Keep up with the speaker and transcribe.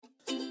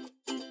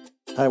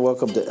Hi,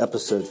 welcome to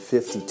episode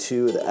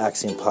 52 of the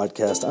Axiom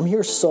Podcast. I'm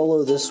here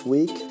solo this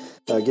week,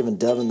 giving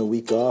Devin the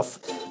week off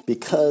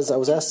because I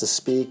was asked to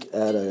speak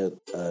at an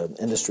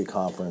industry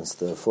conference.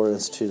 The Florida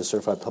Institute of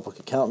Certified Public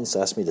Accountants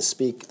asked me to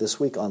speak this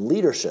week on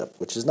leadership,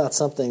 which is not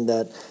something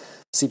that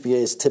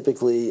CPAs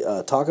typically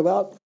talk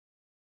about.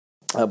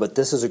 But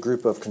this is a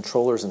group of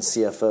controllers and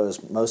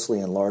CFOs,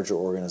 mostly in larger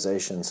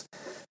organizations.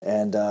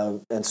 And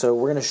so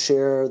we're going to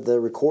share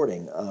the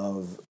recording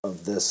of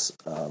this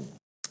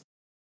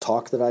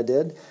talk that I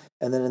did.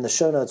 And then in the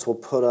show notes, we'll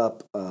put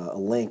up a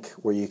link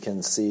where you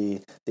can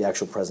see the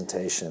actual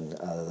presentation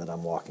that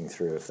I'm walking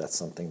through if that's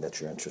something that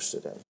you're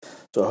interested in.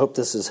 So I hope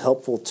this is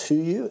helpful to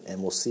you,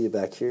 and we'll see you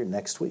back here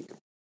next week.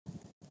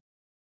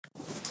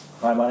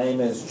 Hi, my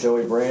name is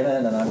Joey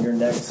Brannon, and I'm your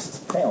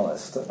next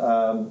panelist.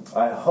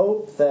 I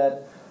hope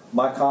that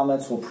my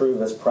comments will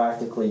prove as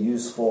practically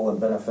useful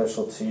and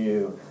beneficial to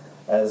you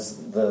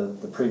as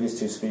the previous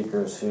two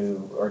speakers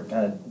who are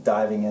kind of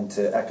diving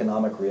into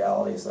economic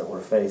realities that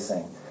we're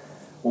facing.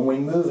 When we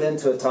move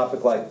into a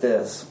topic like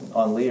this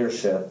on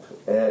leadership,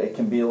 it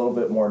can be a little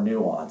bit more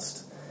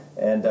nuanced.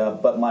 And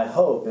but my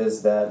hope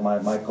is that,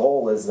 my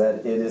goal is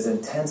that it is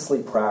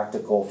intensely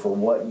practical for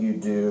what you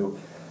do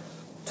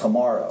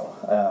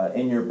tomorrow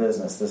in your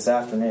business, this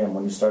afternoon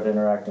when you start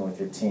interacting with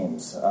your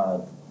teams,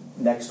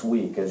 next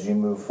week as you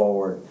move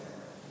forward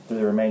through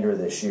the remainder of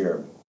this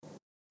year.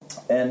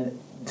 And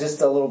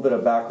just a little bit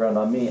of background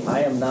on me.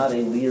 I am not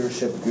a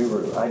leadership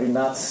guru. I do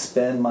not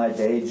spend my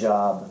day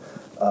job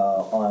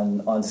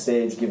on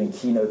stage giving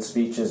keynote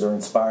speeches or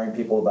inspiring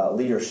people about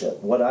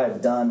leadership. What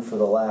I've done for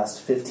the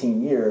last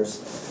 15 years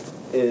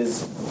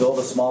is build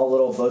a small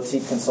little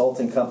boutique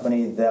consulting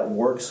company that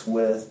works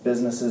with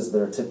businesses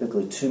that are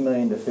typically $2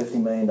 million to $50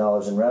 million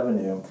in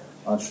revenue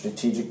on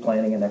strategic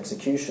planning and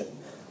execution.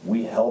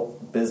 We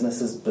help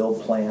businesses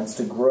build plans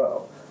to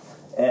grow.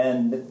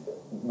 And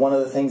one of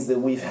the things that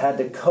we've had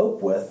to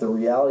cope with, the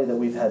reality that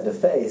we've had to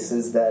face,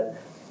 is that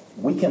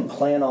we can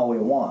plan all we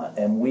want,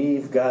 and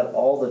we've got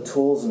all the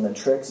tools and the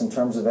tricks in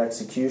terms of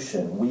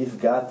execution.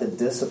 We've got the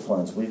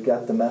disciplines. We've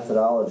got the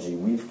methodology.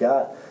 We've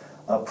got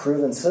a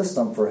proven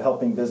system for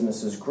helping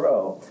businesses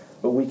grow.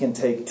 But we can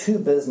take two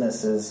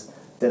businesses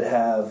that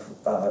have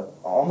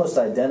almost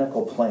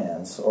identical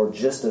plans, or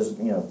just as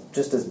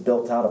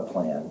built out a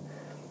plan,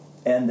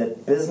 and the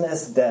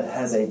business that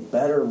has a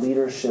better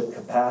leadership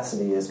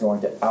capacity is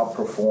going to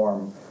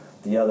outperform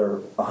the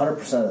other 100%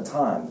 of the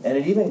time. And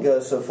it even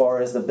goes so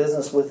far as the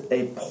business with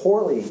a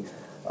poorly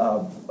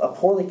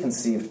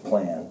conceived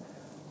plan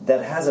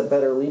that has a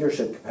better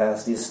leadership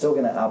capacity is still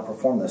going to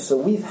outperform this. So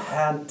we've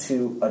had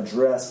to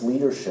address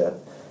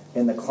leadership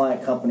in the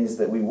client companies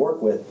that we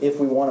work with if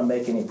we want to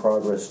make any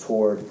progress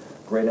toward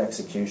great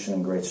execution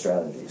and great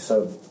strategy.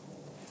 So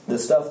the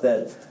stuff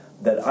that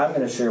I'm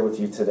going to share with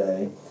you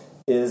today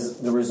is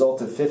the result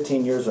of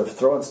 15 years of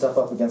throwing stuff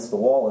up against the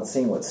wall and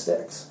seeing what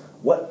sticks.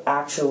 What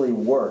actually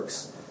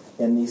works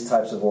in these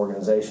types of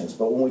organizations.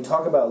 But when we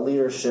talk about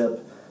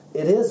leadership,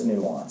 it is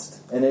nuanced,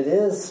 and it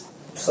is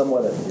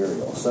somewhat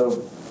ethereal.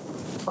 So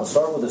I'll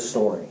start with a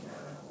story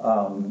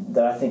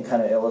that I think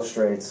kind of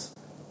illustrates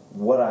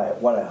what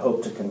I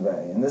hope to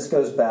convey. And this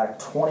goes back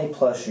 20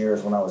 plus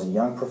years when I was a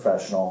young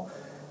professional,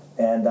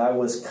 and I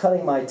was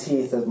cutting my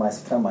teeth as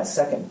my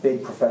second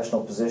big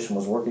professional position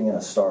was working in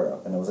a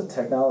startup, and it was a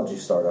technology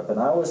startup. And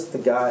I was the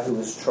guy who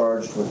was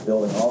charged with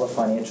building all the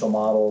financial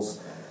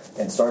models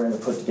and starting to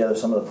put together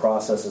some of the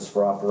processes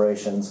for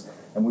operations.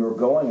 And we were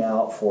going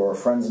out for a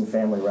friends and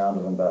family round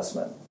of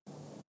investment.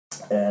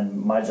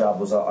 And my job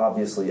was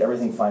obviously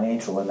everything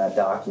financial in that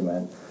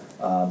document,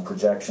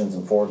 projections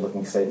and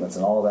forward-looking statements,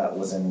 and all of that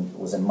was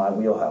in my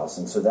wheelhouse.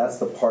 And so that's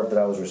the part that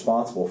I was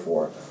responsible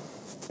for.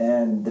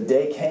 And the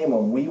day came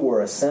when we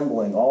were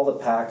assembling all the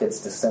packets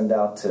to send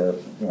out to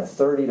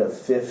 30 to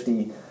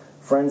 50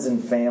 friends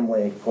and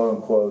family,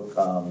 quote-unquote,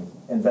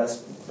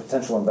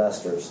 potential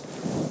investors.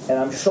 And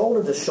I'm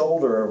shoulder to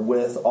shoulder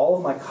with all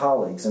of my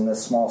colleagues in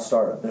this small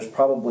startup. There's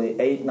probably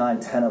 8, 9,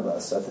 10 of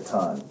us at the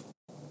time.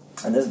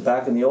 And this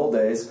back in the old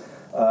days,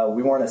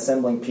 we weren't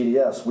assembling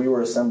PDFs. We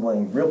were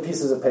assembling real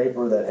pieces of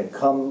paper that had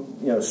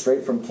come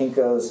straight from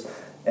Kinko's.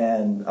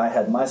 And I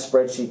had my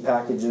spreadsheet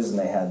packages, and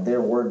they had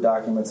their Word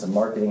documents, and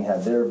marketing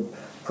had their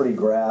pretty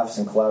graphs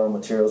and collateral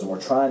materials, and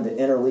we're trying to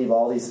interleave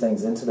all these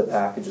things into the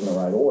package in the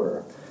right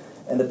order.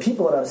 And the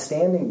people that I'm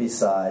standing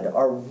beside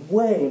are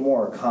way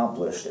more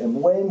accomplished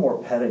and way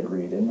more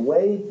pedigreed, and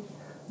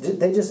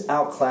they just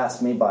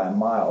outclassed me by a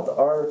mile.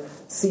 Our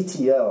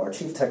CTO, our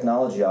Chief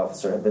Technology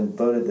Officer, had been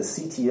voted the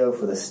CTO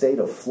for the state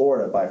of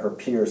Florida by her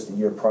peers the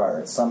year prior,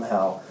 and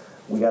somehow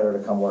we got her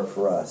to come work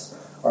for us.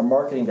 Our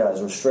marketing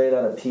guys were straight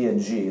out of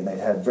P&G, and they'd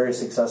had very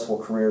successful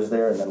careers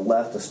there and then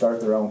left to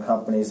start their own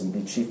companies and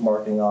be chief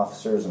marketing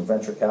officers and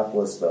venture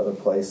capitalists at other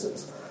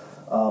places.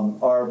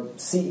 Our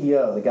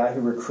CEO, the guy who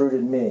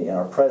recruited me, and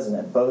our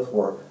president both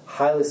were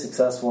highly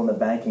successful in the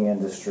banking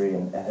industry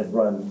and had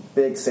run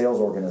big sales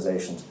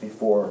organizations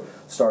before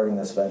starting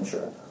this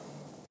venture.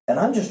 And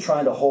I'm just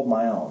trying to hold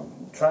my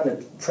own, trying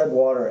to tread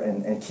water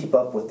and keep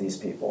up with these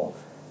people.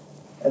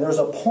 And there was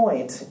a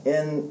point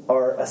in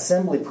our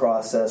assembly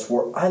process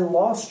where I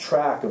lost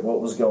track of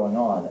what was going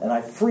on, and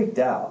I freaked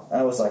out. And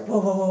I was like,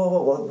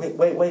 whoa,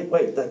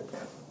 wait,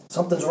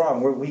 something's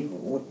wrong.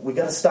 We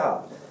got to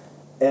stop.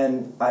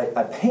 And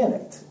I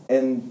panicked.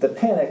 And the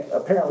panic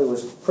apparently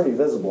was pretty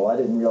visible. I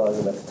didn't realize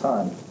it at the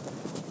time.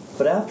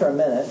 But after a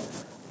minute,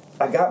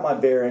 I got my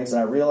bearings, and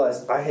I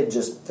realized I had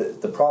just,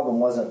 the problem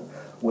wasn't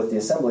with the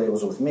assembly, it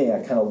was with me. I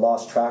kind of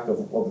lost track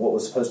of what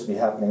was supposed to be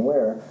happening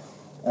where.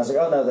 And I was like,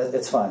 oh, no,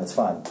 it's fine.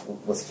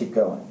 Let's keep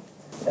going.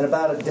 And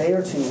about a day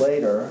or two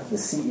later, the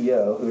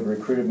CEO who had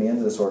recruited me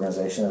into this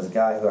organization as a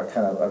guy who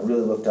I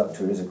really looked up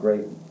to, he's a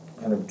great,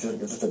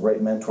 just a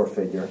great mentor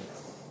figure.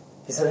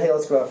 He said, hey,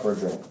 let's go out for a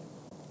drink.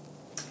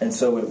 And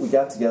so we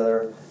got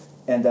together,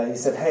 and he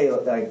said, hey,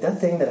 that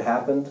thing that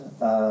happened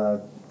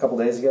a couple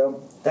days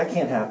ago, that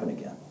can't happen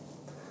again.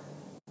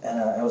 And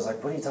I was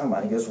like, what are you talking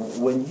about? He goes,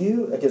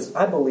 because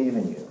I believe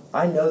in you.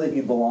 I know that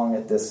you belong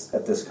at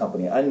this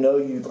company. I know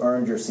you've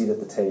earned your seat at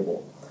the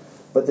table.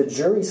 But the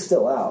jury's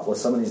still out with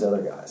some of these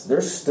other guys.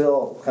 They're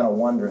still kind of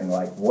wondering,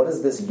 like, what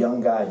is this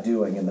young guy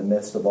doing in the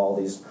midst of all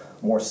these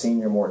more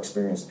senior, more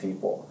experienced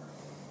people?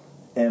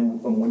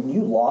 And when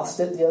you lost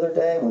it the other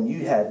day, when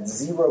you had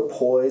zero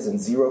poise and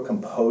zero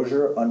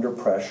composure under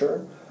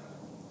pressure,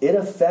 it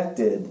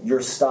affected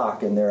your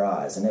stock in their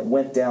eyes, and it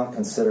went down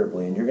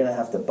considerably, and you're going to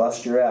have to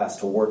bust your ass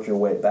to work your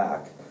way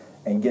back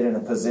and get in a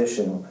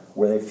position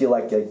where they feel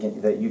like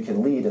that you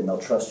can lead and they'll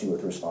trust you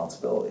with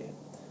responsibility.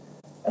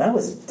 And I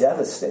was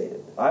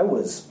devastated.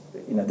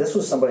 This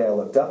was somebody I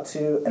looked up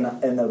to,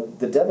 and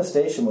the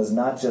devastation was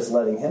not just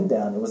letting him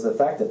down, it was the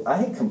fact that I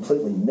had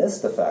completely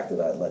missed the fact that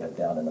I had let him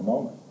down in the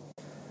moment.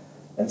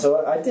 And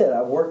so I did.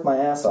 I worked my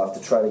ass off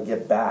to try to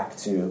get back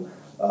to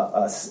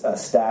a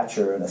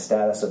stature and a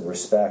status of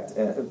respect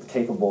and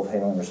capable of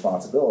handling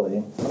responsibility.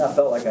 And I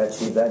felt like I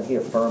achieved that, and he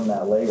affirmed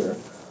that later.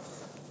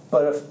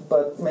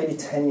 But maybe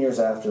 10 years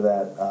after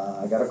that,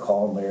 I got a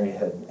call, and Larry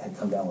had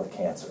come down with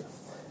cancer.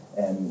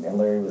 And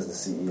Larry was the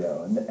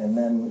CEO. And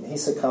then he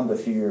succumbed a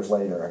few years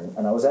later,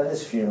 and I was at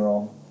his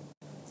funeral.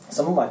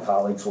 Some of my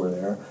colleagues were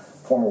there,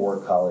 former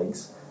work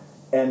colleagues.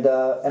 And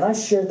I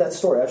shared that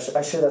story.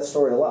 I share that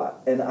story a lot.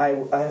 And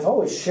I've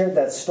always shared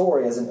that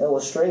story as an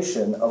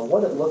illustration of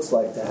what it looks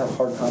like to have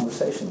hard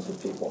conversations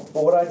with people.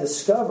 But what I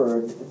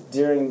discovered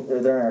during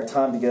our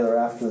time together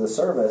after the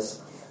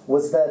service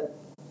was that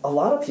a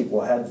lot of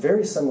people had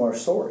very similar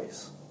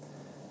stories.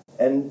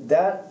 And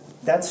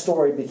that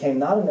story became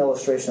not an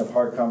illustration of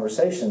hard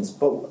conversations,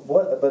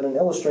 but an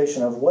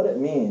illustration of what it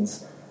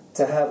means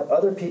to have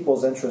other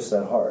people's interests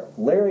at heart.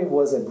 Larry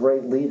was a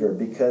great leader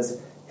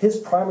because his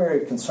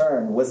primary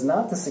concern was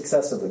not the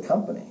success of the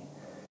company.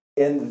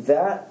 In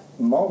that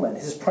moment,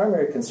 his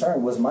primary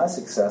concern was my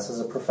success as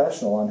a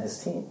professional on his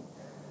team.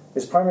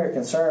 His primary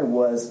concern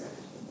was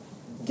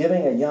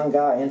giving a young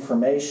guy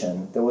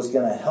information that was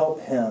going to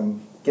help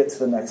him get to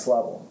the next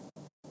level.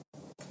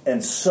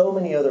 And so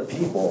many other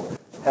people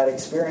had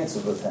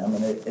experiences with him,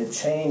 and it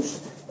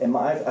changed. And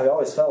I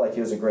always felt like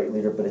he was a great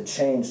leader, but it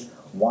changed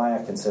why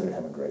I considered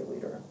him a great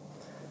leader.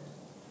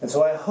 And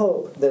so I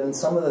hope that in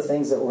some of the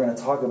things that we're going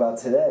to talk about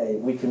today,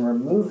 we can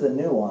remove the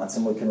nuance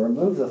and we can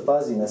remove the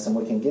fuzziness and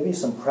we can give you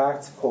some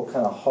practical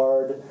kind of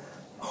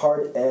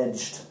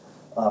hard-edged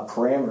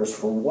parameters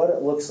for what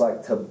it looks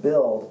like to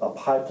build a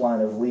pipeline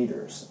of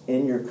leaders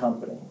in your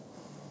company.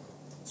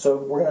 So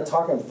we're going to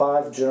talk in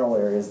 5 general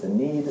areas: the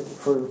need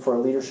for a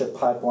leadership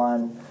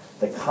pipeline,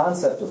 the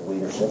concept of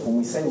leadership. When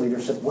we say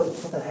leadership, what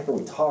the heck are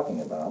we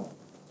talking about?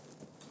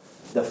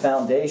 The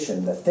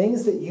foundation, the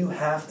things that you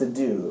have to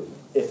do.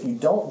 If you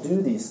don't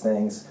do these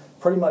things,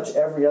 pretty much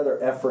every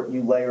other effort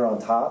you layer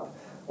on top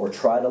or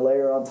try to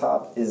layer on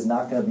top is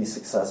not going to be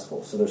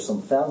successful. So there's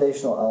some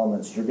foundational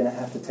elements you're going to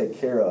have to take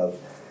care of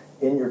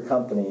in your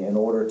company in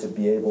order to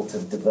be able to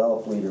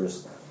develop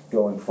leaders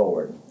going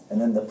forward. And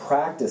then the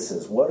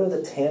practices. What are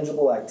the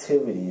tangible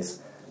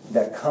activities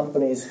that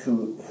companies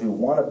who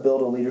want to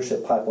build a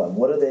leadership pipeline,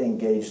 what are they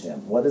engaged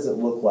in? What does it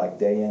look like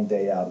day in,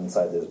 day out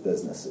inside those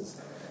businesses?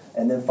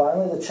 And then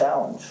finally, the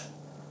challenge.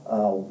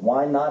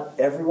 Why not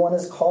everyone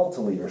is called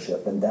to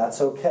leadership, and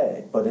that's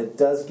okay, but it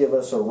does give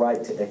us a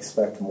right to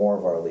expect more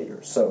of our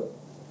leaders. So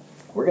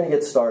we're going to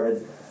get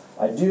started.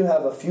 I do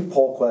have a few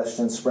poll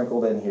questions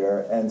sprinkled in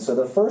here, and so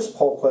the first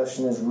poll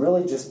question is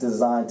really just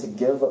designed to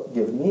give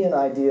me an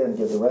idea and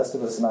give the rest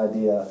of us an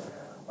idea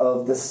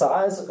of the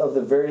size of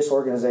the various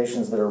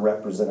organizations that are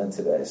represented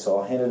today. So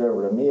I'll hand it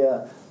over to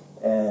Mia,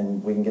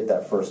 and we can get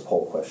that first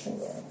poll question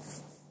going.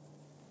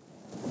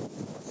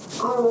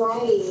 All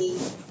righty.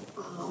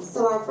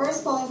 So our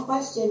first polling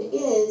question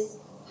is,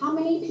 how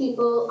many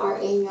people are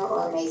in your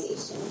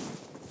organization?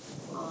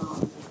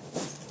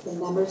 The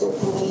numbers are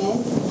coming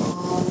in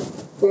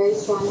very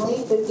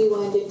strongly,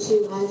 51 to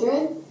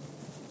 200.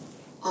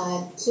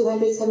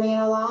 200 is coming in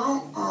a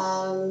lot.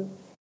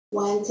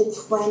 1 to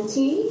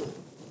 20.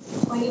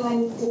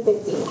 21 to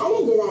 50. I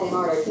didn't do that in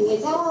order. Can you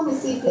tell I'm a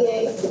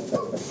CPA?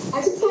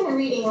 I'm just kind of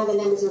reading how the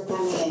numbers are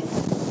coming in.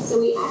 So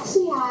we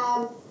actually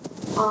have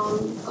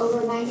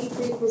Over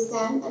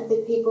 93% of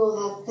the people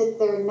have put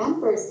their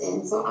numbers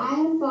in, so I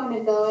am going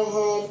to go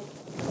ahead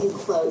and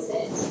close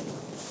it.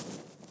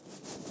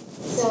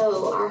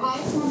 So our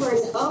highest number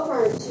is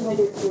over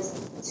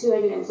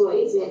 200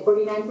 employees. We had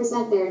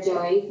 49% there,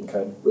 Joey.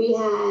 Okay. We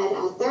had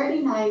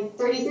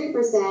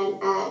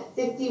 33% at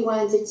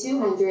 51 to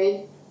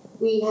 200.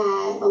 We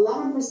had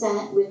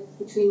 11% with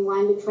between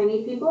 1 to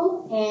 20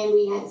 people, and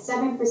we had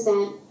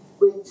 7%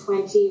 with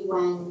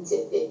 21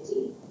 to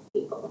 50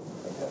 people.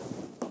 Okay.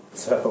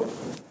 So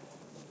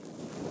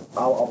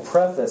I'll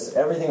preface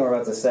everything we're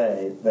about to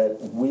say that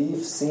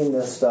we've seen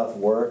this stuff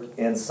work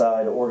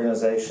inside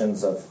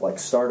organizations of like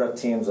startup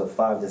teams of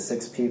 5 to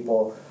 6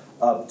 people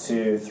up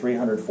to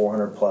 300,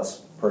 400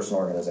 plus person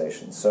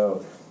organizations.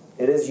 So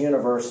it is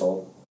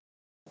universal,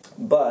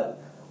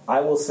 but I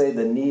will say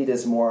the need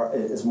is more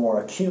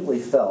acutely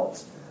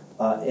felt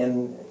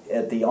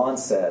at the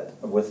onset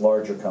with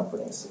larger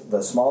companies.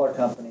 The smaller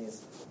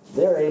companies,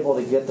 they're able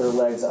to get their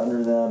legs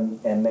under them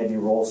and maybe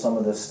roll some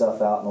of this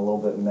stuff out in a little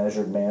bit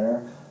measured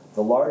manner.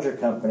 The larger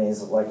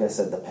companies, like I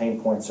said, the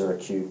pain points are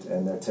acute,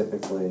 and they're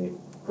typically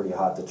pretty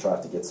hot to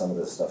trot to get some of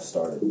this stuff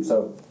started.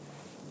 So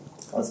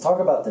let's talk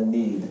about the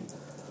need.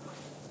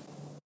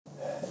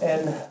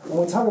 And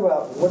when we talk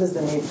about what is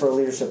the need for a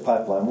leadership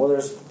pipeline, well,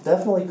 there's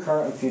definitely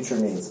current and future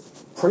needs.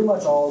 Pretty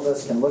much all of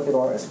us can look at,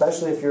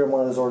 especially if you're in one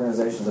of those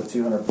organizations of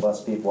 200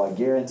 plus people, I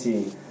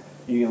guarantee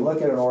you can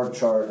look at an org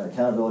chart, an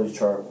accountability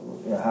chart,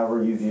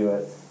 however you view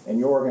it, in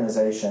your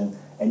organization,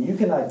 and you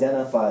can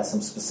identify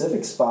some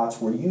specific spots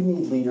where you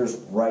need leaders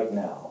right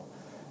now.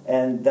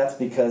 And that's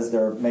because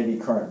there may be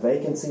current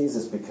vacancies.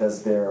 It's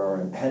because there are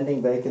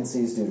impending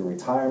vacancies due to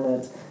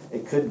retirement.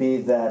 It could be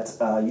that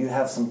you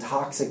have some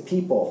toxic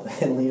people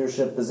in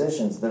leadership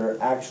positions that are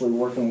actually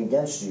working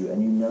against you,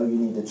 and you know you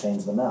need to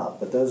change them out.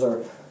 But those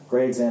are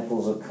great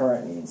examples of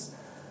current needs.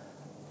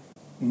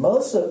 All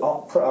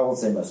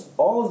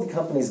of the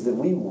companies that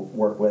we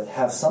work with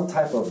have some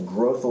type of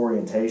growth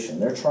orientation.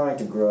 They're trying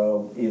to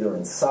grow either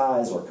in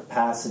size or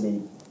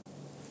capacity,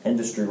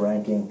 industry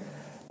ranking,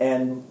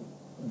 and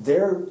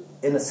they're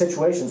in the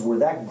situations where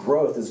that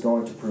growth is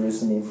going to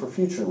produce a need for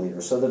future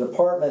leaders. So the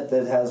department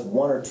that has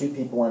 1 or 2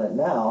 people in it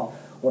now,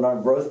 when our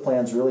growth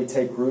plans really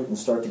take root and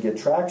start to get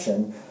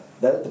traction,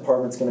 that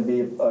department's going to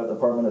be a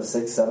department of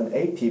 6, 7,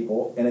 8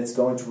 people, and it's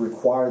going to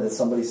require that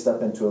somebody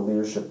step into a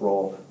leadership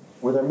role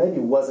where there maybe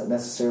wasn't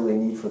necessarily a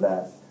need for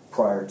that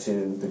prior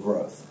to the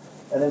growth.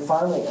 And then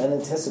finally,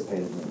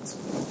 unanticipated needs.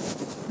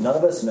 None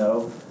of us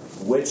know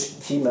which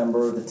key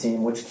member of the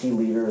team, which key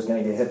leader is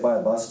going to get hit by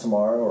a bus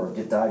tomorrow or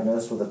get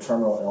diagnosed with a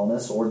terminal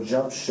illness or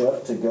jump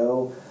ship to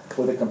go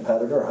with a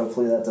competitor.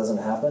 Hopefully that doesn't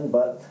happen,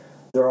 but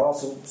there are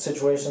also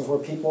situations where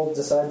people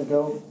decide to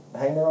go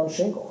hang their own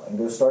shingle and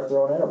go start their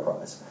own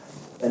enterprise.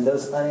 And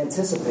those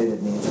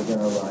unanticipated needs are going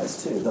to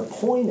arise too. The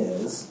point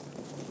is,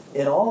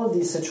 in all of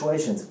these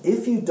situations,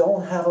 if you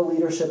don't have a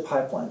leadership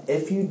pipeline,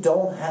 if you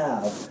don't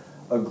have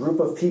a group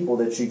of people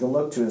that you can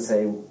look to and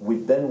say,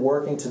 we've been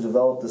working to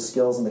develop the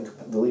skills and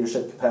the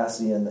leadership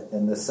capacity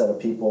in this set of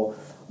people,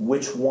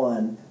 which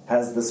one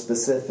has the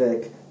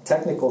specific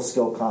technical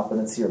skill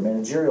competency or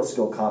managerial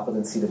skill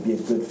competency to be a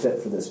good fit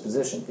for this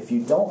position. If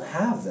you don't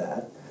have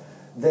that,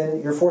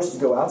 then you're forced to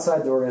go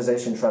outside the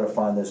organization and try to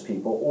find those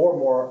people, or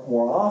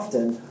more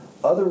often,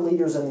 other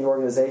leaders in the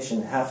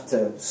organization have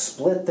to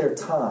split their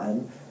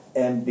time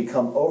and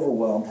become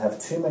overwhelmed, have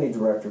too many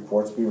direct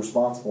reports, be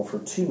responsible for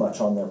too much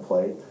on their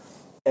plate.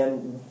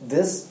 And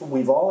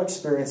we've all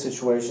experienced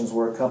situations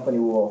where a company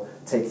will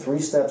take 3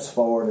 steps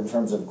forward in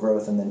terms of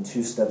growth and then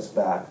 2 steps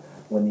back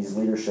when these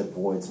leadership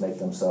voids make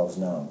themselves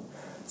known.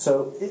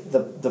 So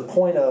the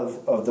point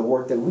of the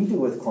work that we do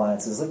with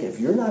clients is, look, if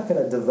you're not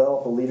going to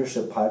develop a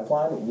leadership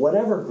pipeline,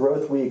 whatever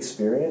growth we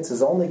experience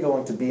is only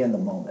going to be in the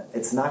moment.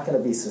 It's not going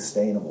to be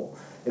sustainable.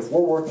 If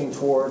we're working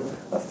toward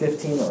a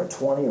 15 or a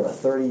 20 or a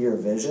 30-year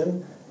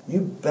vision,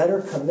 you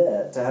better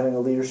commit to having a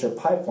leadership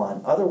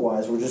pipeline.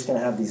 Otherwise, we're just going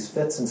to have these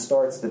fits and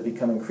starts that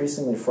become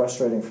increasingly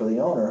frustrating for the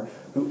owner,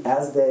 who,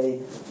 as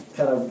they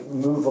kind of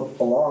move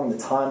along the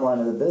timeline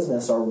of the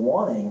business, are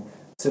wanting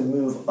to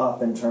move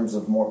up in terms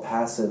of more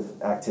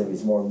passive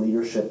activities, more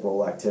leadership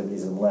role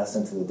activities, and less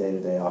into the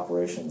day-to-day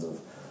operations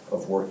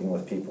of working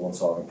with people and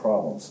solving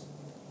problems.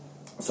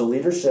 So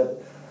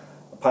leadership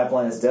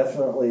pipeline is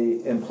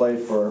definitely in play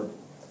for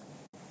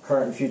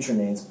current and future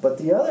needs. But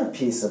the other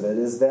piece of it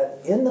is that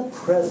in the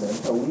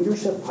present, a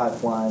leadership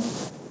pipeline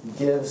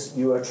gives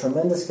you a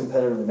tremendous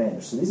competitive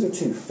advantage. So these are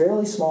 2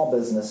 fairly small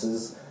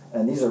businesses,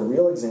 and these are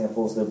real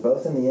examples. They're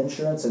both in the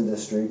insurance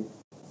industry,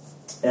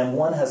 and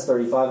one has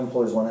 35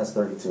 employees, one has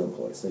 32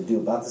 employees. They do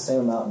about the same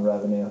amount in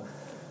revenue.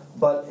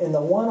 But in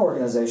the one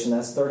organization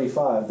that's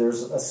 35,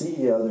 there's a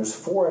CEO, there's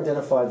 4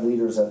 identified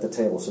leaders at the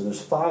table. So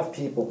there's 5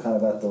 people kind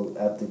of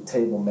at the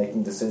table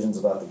making decisions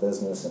about the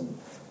business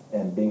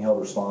and being held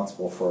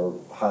responsible for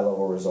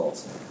high-level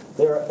results.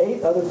 There are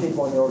 8 other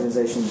people in the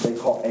organization that they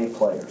call A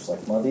players.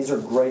 Like, well, these are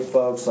great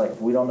folks.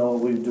 Like, we don't know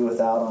what we would do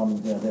without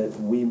them.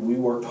 That we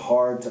worked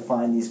hard to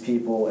find these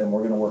people, and we're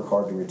going to work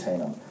hard to retain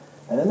them.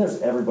 And then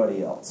there's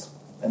everybody else.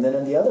 And then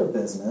in the other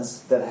business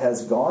that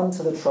has gone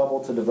to the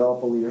trouble to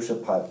develop a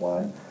leadership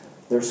pipeline,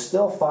 there's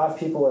still 5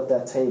 people at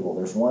that table.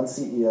 There's 1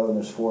 CEO and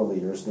there's 4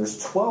 leaders.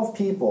 There's 12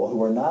 people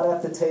who are not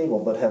at the table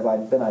but have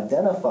been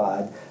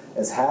identified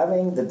as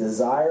having the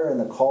desire and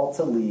the call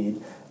to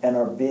lead and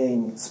are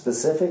being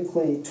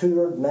specifically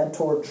tutored,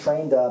 mentored,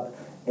 trained up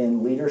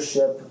in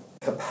leadership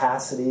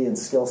capacity and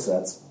skill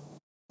sets.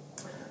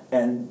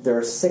 And there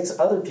are 6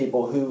 other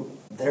people who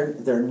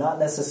they're not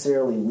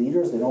necessarily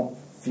leaders. They don't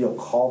feel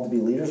called to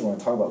be leaders. We're going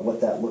to talk about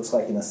what that looks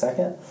like in a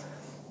second.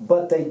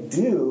 But they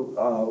do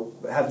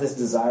have this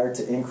desire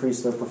to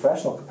increase their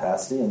professional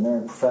capacity, and they're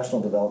in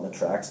professional development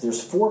tracks.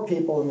 There's 4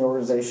 people in the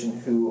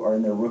organization who are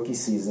in their rookie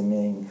season,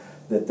 meaning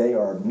that they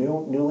are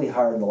newly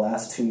hired in the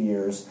last 2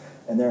 years,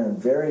 and they're in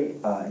very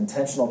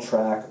intentional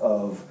track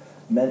of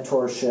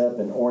mentorship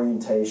and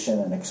orientation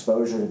and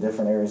exposure to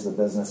different areas of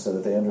the business so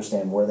that they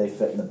understand where they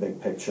fit in the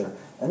big picture.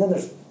 And then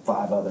there's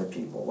 5 other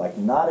people. Like,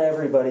 not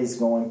everybody's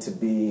going to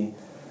be,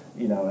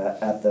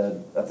 at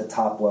the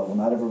top level.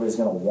 Not everybody's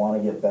going to want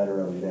to get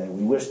better every day.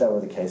 We wish that were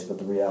the case, but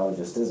the reality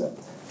just isn't.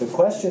 The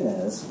question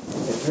is,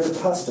 if you're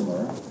a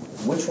customer,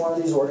 which one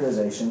of these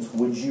organizations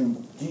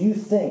do you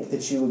think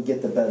that you would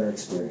get the better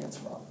experience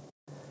from?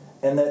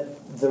 And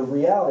that the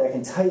reality, I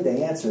can tell you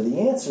the answer.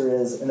 The answer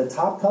is, in the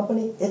top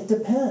company, it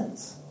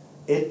depends.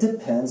 It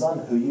depends on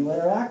who you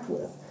interact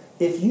with.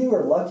 If you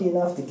are lucky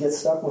enough to get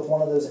stuck with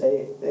one of those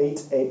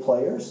 8 A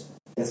players,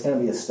 it's going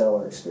to be a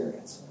stellar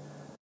experience.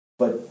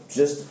 But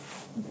just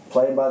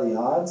playing by the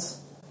odds,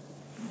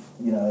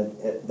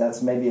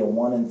 that's maybe a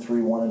 1 in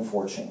 3, 1 in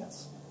 4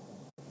 chance.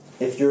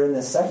 If you're in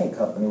the second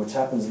company, which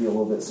happens to be a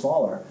little bit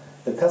smaller,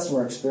 the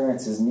customer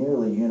experience is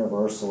nearly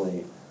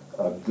universally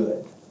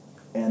good.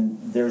 And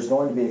there's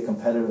going to be a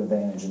competitive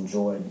advantage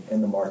enjoyed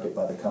in the market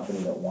by the company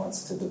that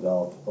wants to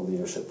develop a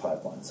leadership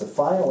pipeline. So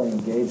finally,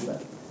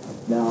 engagement.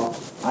 Now,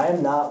 I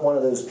am not one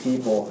of those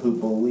people who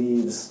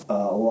believes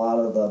a lot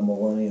of the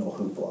millennial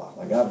hoopla.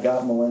 Like, I've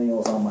got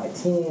millennials on my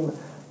team,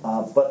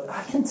 but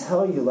I can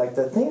tell you, like,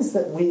 the things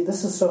that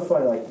this is so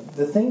funny, like,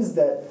 the things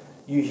that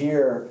you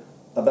hear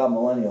about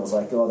millennials,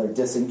 like, oh, they're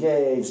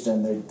disengaged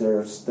and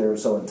they're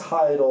so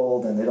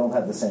entitled and they don't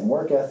have the same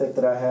work ethic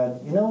that I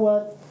had. You know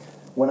what?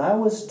 When I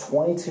was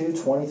 22,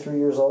 23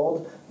 years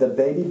old, the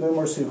baby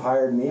boomers who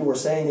hired me were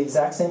saying the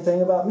exact same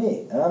thing about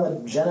me, and I'm a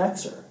Gen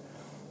Xer.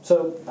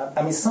 So,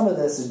 I mean, some of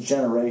this is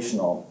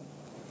generational.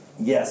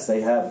 Yes,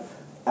 they have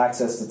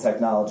access to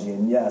technology,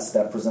 and yes,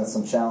 that presents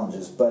some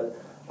challenges. But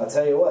I'll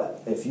tell you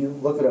what, if you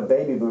look at a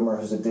baby boomer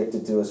who's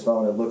addicted to his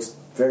phone, it looks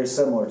very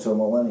similar to a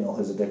millennial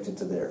who's addicted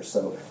to theirs.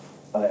 So,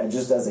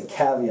 just as a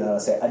caveat, I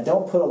say I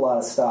don't put a lot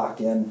of stock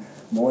in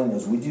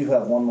millennials. We do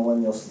have one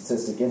millennial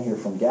statistic in here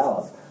from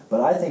Gallup, but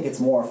I think it's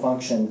more a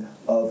function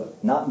of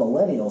not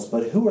millennials,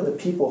 but who are the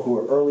people who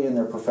are early in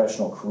their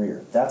professional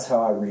career. That's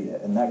how I read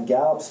it. And that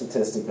Gallup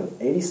statistic of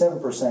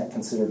 87%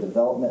 consider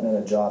development in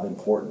a job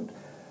important.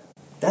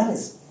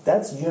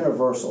 That's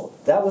universal.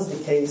 That was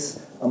the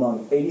case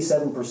among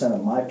 87%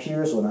 of my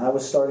peers when I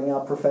was starting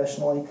out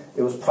professionally.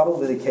 It was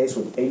probably the case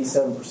with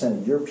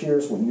 87% of your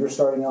peers when you're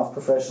starting off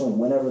professionally,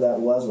 whenever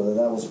that was, whether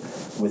that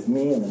was with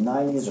me in the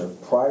 90s or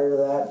prior to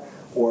that,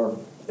 or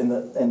in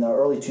the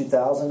early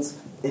 2000s.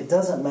 It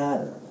doesn't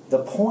matter.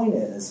 The point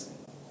is,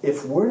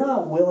 if we're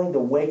not willing to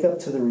wake up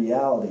to the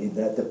reality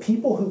that the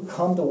people who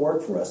come to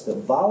work for us, that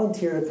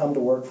volunteer to come to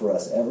work for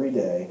us every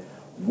day,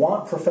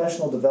 want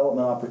professional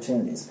development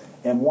opportunities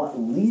and want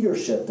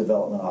leadership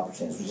development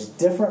opportunities, which is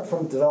different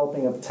from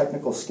developing a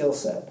technical skill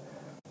set.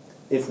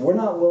 If we're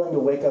not willing to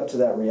wake up to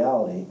that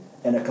reality,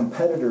 and a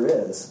competitor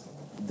is,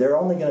 they're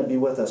only going to be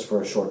with us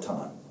for a short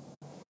time.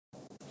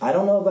 I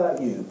don't know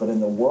about you, but in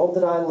the world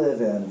that I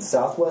live in,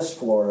 Southwest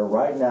Florida,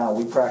 right now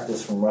we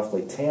practice from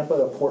roughly Tampa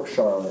to Port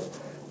Charlotte,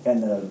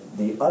 and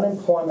the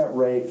unemployment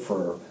rate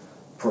for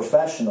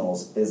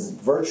professionals is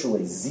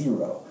virtually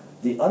 0.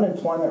 The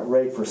unemployment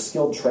rate for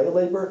skilled trade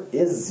labor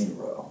is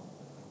 0.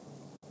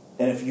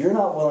 And if you're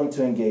not willing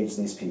to engage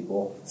these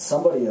people,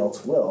 somebody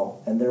else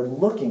will, and they're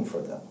looking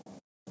for them.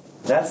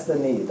 That's the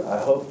need. I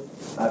hope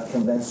I've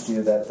convinced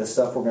you that the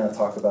stuff we're going to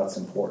talk about is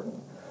important.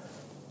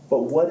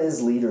 But what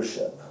is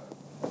leadership?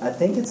 I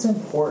think it's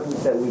important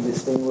that we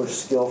distinguish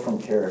skill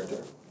from character.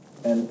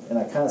 And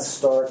I kind of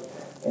start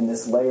in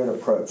this layered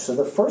approach. So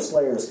the first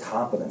layer is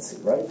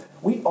competency, right?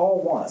 We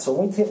all want. So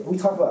when we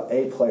talk about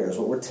A players,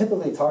 what we're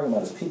typically talking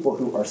about is people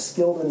who are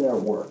skilled in their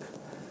work.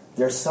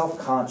 They're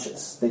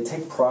self-conscious. They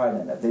take pride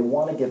in it. They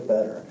want to get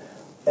better.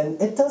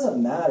 And it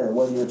doesn't matter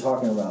whether you're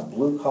talking about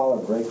blue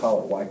collar, gray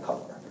collar, white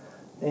collar.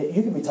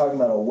 You could be talking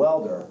about a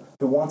welder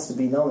who wants to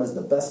be known as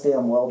the best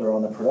damn welder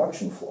on the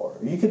production floor.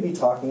 You could be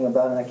talking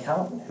about an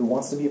accountant who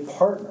wants to be a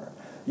partner.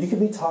 You could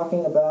be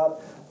talking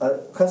about a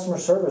customer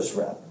service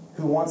rep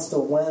who wants to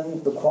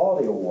win the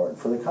quality award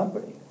for the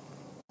company.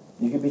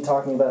 You could be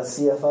talking about a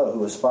CFO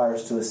who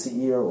aspires to a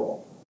CEO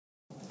role.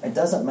 It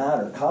doesn't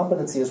matter.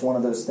 Competency is one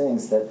of those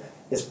things that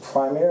is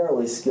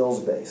primarily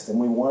skills-based, and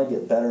we want to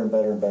get better and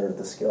better and better at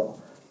the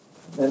skill.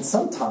 And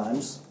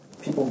sometimes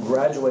people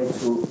graduate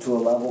to a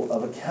level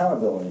of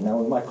accountability. Now,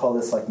 we might call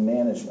this like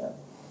management.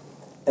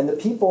 And the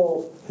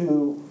people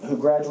who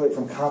graduate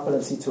from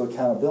competency to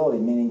accountability,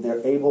 meaning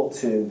they're able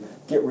to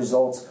get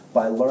results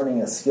by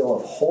learning a skill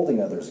of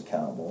holding others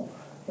accountable,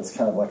 that's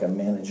kind of like a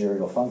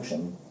managerial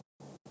function,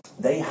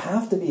 they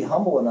have to be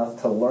humble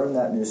enough to learn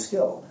that new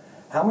skill.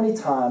 How many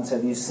times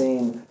have you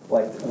seen,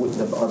 like,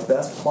 our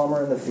best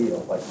plumber in the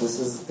field, like this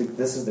is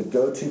the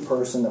go-to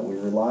person that we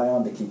rely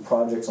on to keep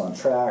projects on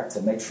track,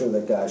 to make sure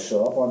that guys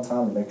show up on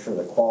time, to make sure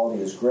the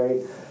quality is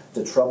great,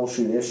 to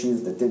troubleshoot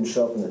issues that didn't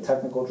show up in the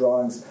technical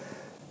drawings.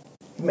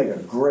 You make a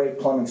great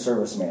plumbing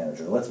service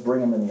manager. Let's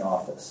bring him in the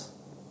office.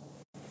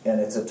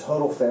 And it's a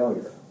total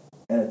failure.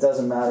 And it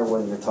doesn't matter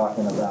whether you're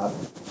talking about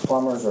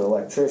plumbers or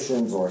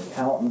electricians or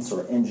accountants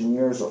or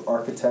engineers or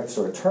architects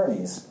or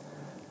attorneys.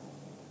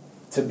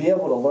 To be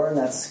able to learn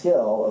that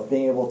skill of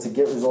being able to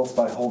get results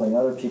by holding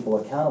other people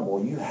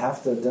accountable, you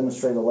have to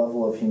demonstrate a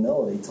level of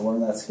humility to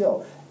learn that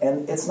skill.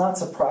 And it's not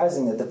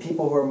surprising that the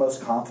people who are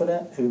most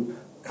competent, who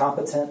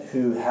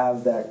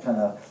have that kind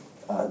of,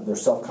 they're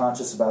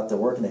self-conscious about their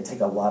work and they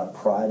take a lot of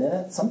pride in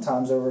it,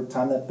 sometimes over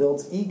time that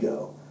builds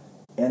ego.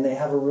 And they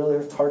have a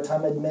really hard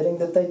time admitting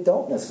that they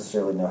don't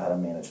necessarily know how to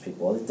manage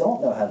people. They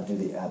don't know how to do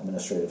the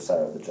administrative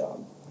side of the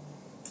job.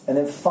 And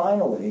then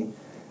finally,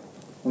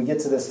 we get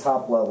to this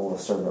top level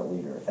of servant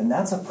leader. And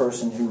that's a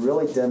person who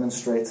really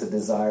demonstrates a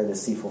desire to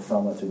see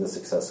fulfillment through the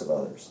success of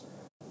others.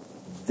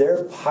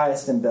 Their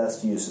highest and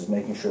best use is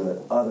making sure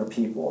that other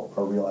people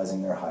are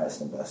realizing their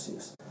highest and best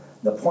use.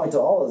 The point to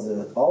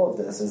all of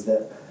this is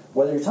that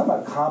whether you're talking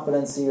about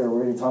competency or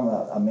whether you're talking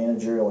about a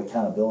managerial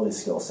accountability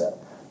skill set,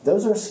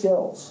 those are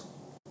skills.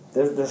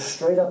 They're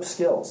straight up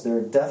skills. There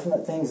are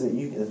definite things that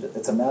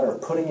it's a matter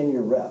of putting in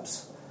your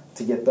reps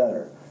to get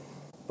better.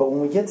 But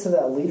when we get to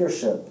that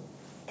leadership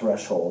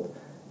threshold,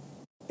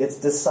 it's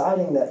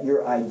deciding that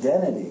your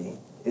identity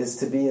is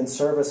to be in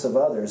service of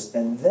others,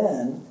 and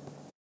then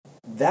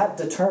that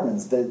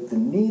determines, the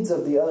needs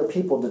of the other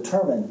people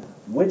determine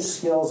which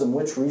skills and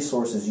which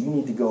resources you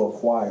need to go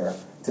acquire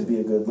to be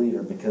a good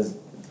leader, because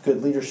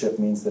good leadership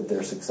means that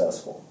they're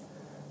successful.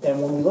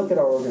 And when we look at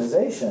our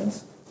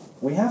organizations,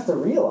 we have to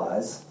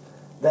realize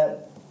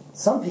that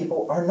some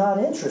people are not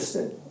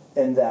interested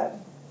in that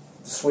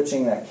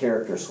switching that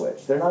character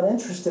switch. They're not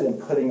interested in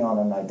putting on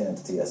an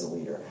identity as a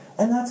leader.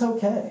 And that's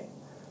okay.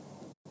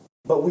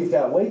 But we've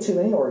got way too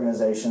many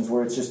organizations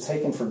where it's just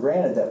taken for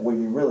granted that when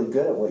you're really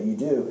good at what you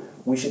do,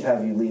 we should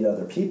have you lead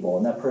other people.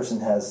 And that person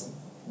has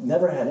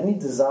never had any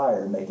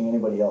desire in making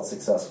anybody else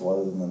successful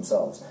other than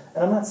themselves.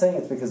 And I'm not saying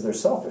it's because they're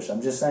selfish.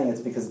 I'm just saying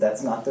it's because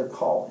that's not their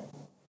calling.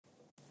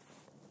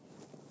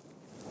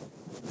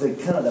 The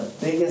kind of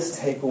the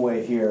biggest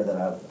takeaway here that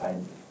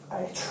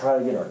I try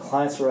to get our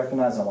clients to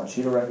recognize, and I want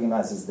you to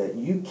recognize, is that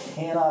you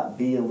cannot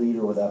be a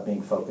leader without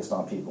being focused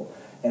on people.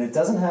 And it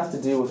doesn't have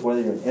to do with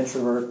whether you're an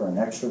introvert or an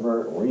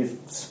extrovert, or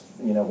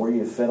where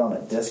you fit on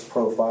a DISC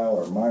profile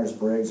or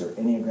Myers-Briggs or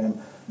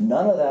Enneagram.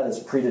 None of that is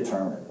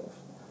predeterminative.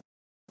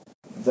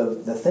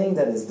 The thing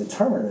that is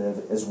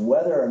determinative is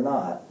whether or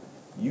not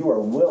you are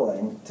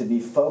willing to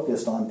be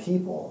focused on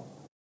people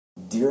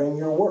during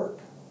your work.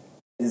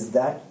 Is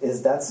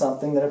that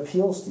something that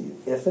appeals to you?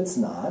 If it's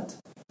not,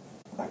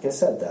 like I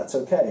said, that's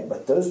okay.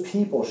 But those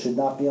people should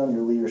not be on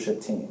your leadership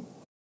team.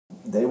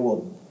 They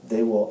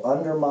will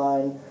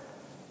undermine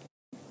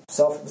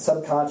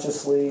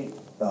subconsciously,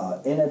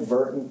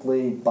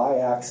 inadvertently, by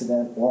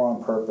accident, or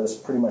on purpose,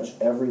 pretty much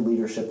every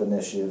leadership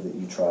initiative that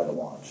you try to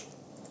launch.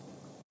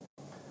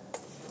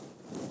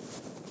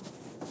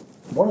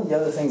 One of the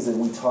other things that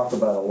we talk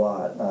about a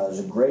lot, there's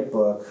a great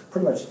book.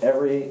 Pretty much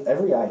every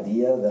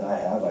idea that I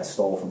have, I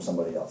stole from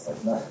somebody else.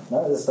 Like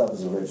none of this stuff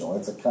is original.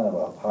 It's a kind of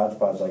a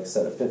hodgepodge, like I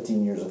said, of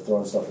 15 years of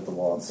throwing stuff at the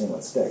wall and seeing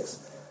what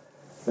sticks.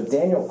 But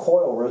Daniel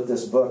Coyle wrote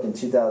this book in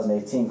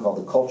 2018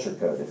 called The Culture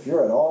Code. If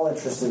you're at all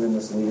interested in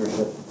this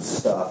leadership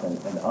stuff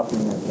and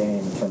upping your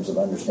game in terms of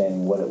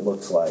understanding what it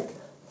looks like,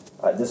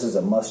 this is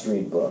a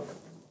must-read book.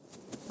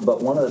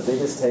 But one of the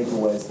biggest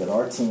takeaways that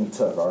our team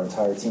took, our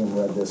entire team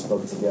read this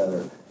book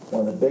together,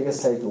 one of the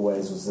biggest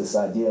takeaways was this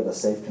idea of a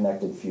safe,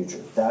 connected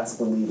future. That's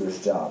the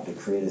leader's job, to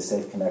create a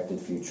safe, connected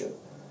future.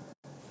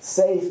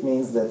 Safe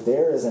means that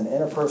there is an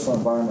interpersonal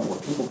environment where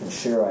people can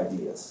share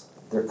ideas.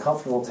 They're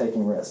comfortable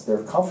taking risks.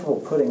 They're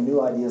comfortable putting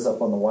new ideas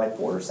up on the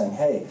whiteboard or saying,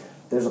 hey,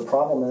 there's a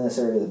problem in this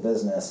area of the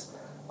business.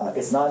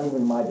 It's not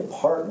even my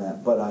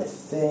department, but I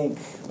think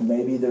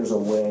maybe there's a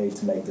way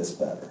to make this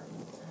better.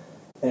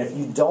 And if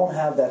you don't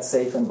have that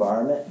safe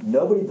environment,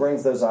 nobody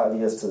brings those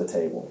ideas to the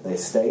table. They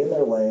stay in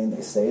their lane,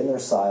 they stay in their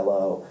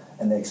silo,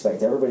 and they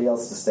expect everybody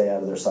else to stay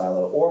out of their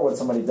silo. Or when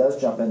somebody does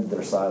jump into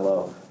their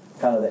silo,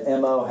 kind of the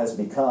MO has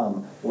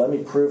become, let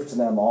me prove to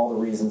them all the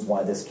reasons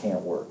why this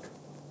can't work.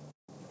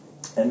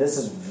 And this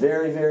is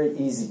very, very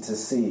easy to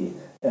see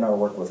in our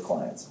work with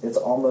clients. It's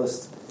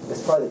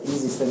probably the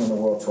easiest thing in the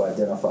world to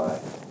identify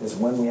is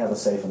when we have a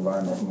safe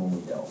environment and when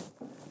we don't.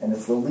 And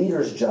it's the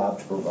leader's job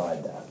to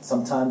provide that.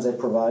 Sometimes they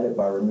provide it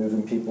by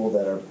removing people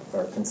that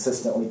are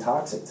consistently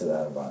toxic to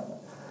that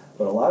environment.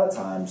 But a lot of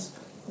times,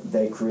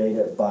 They create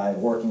it by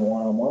working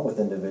one-on-one with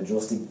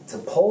individuals to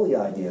pull the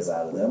ideas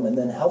out of them and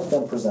then help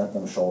them present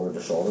them shoulder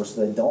to shoulder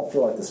so they don't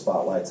feel like the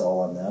spotlight's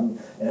all on them.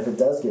 And if it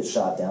does get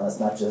shot down, it's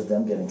not just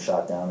them getting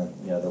shot down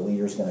and the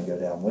leader's going to go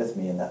down with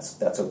me, and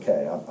that's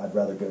okay. I'd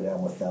rather go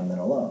down with them than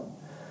alone.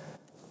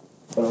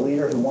 But a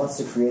leader who wants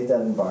to create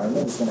that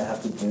environment is going to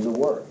have to do the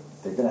work.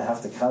 They're going to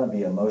have to kind of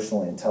be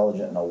emotionally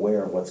intelligent and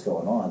aware of what's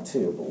going on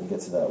too, but we'll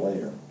get to that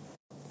later.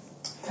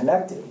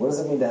 Connected. What does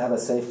it mean to have a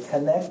safe,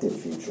 connected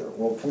future?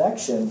 Well,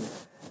 connection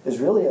is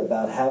really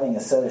about having a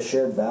set of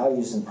shared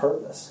values and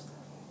purpose.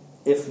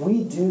 If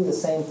we do the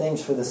same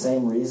things for the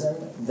same reason,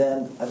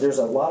 then there's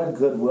a lot of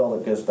goodwill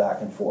that goes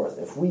back and forth.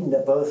 If we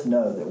both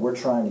know that we're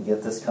trying to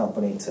get this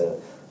company to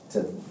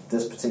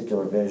this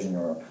particular vision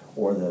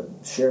or the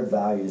shared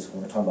values,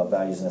 we're going to talk about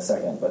values in a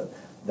second, but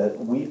that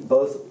we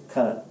both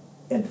kind of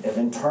have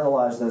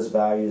internalized those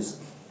values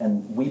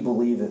and we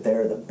believe that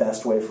they're the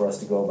best way for us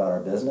to go about our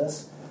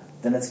business,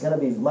 then it's going to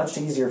be much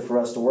easier for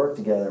us to work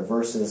together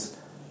versus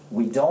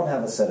we don't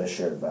have a set of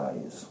shared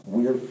values.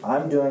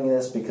 I'm doing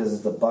this because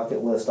it's the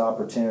bucket list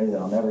opportunity that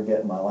I'll never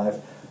get in my life.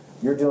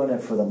 You're doing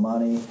it for the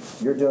money.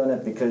 You're doing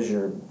it because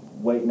you're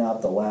waiting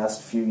out the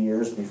last few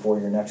years before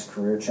your next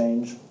career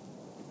change.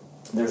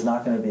 There's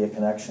not going to be a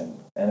connection.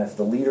 And if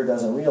the leader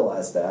doesn't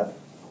realize that,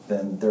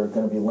 then they're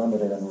going to be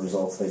limited in the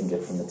results they can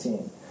get from the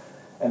team.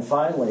 And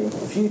finally,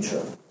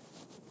 future.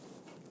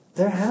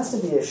 There has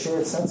to be a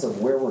shared sense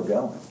of where we're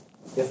going.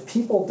 If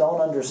people don't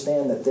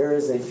understand that there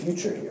is a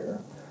future here,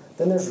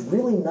 then there's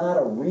really not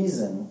a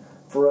reason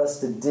for us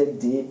to dig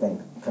deep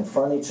and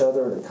confront each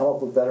other or to come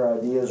up with better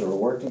ideas or to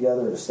work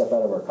together or to step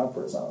out of our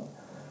comfort zone.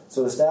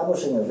 So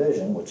establishing a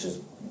vision, which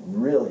is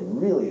really,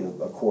 really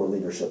a core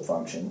leadership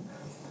function,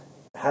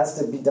 has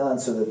to be done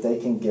so that they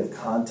can give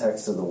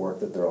context to the work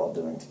that they're all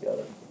doing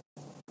together.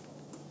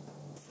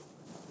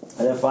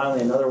 And then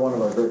finally, another one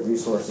of our great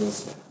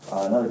resources,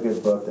 another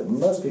good book that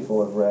most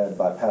people have read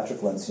by Patrick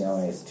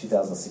Lencioni. It's a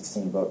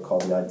 2016 book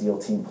called The Ideal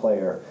Team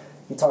Player.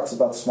 He talks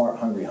about smart,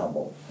 hungry,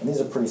 humble. And these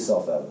are pretty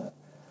self-evident.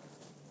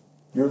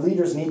 Your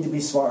leaders need to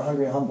be smart,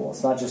 hungry, humble.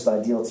 It's not just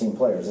ideal team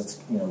players. It's,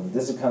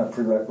 this is kind of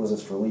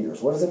prerequisites for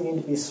leaders. What does it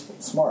mean to be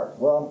smart?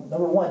 Well,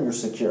 number one, you're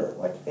secure.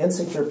 Like,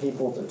 insecure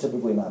people are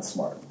typically not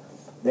smart.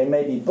 They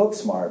may be book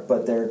smart,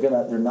 but they're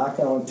not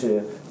going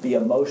to be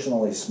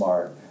emotionally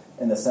smart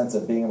in the sense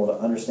of being able to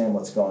understand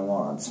what's going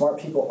on. Smart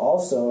people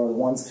also are the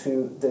ones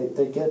who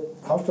they get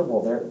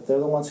comfortable. They're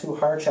the ones who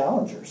hire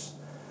challengers.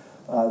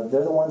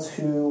 They're the ones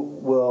who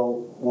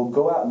will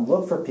go out and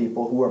look for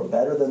people who are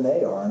better than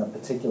they are in a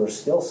particular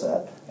skill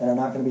set and are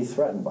not going to be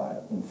threatened by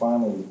it. And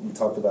finally, we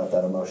talked about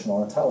that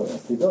emotional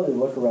intelligence, the ability to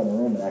look around the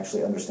room and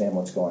actually understand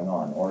what's going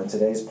on. Or in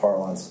today's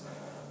parlance,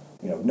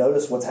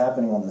 notice what's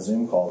happening on the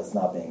Zoom call that's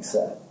not being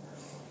said.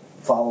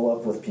 Follow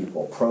up with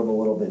people, probe a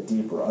little bit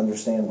deeper,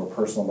 understand where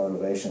personal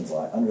motivations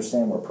lie,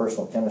 understand where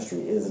personal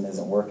chemistry is and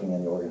isn't working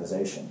in the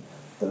organization.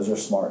 Those are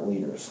smart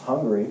leaders.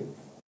 Hungry,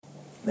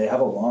 they have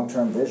a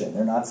long-term vision.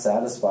 They're not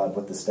satisfied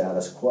with the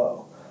status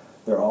quo.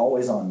 They're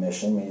always on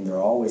mission, meaning they're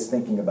always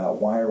thinking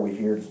about why are we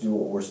here to do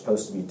what we're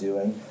supposed to be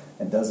doing,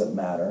 and does it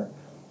matter?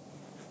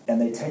 And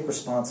they take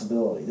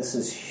responsibility. This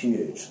is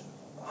huge.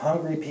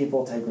 Hungry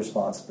people take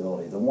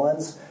responsibility. The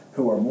ones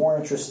who are more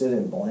interested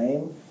in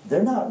blame,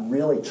 they're not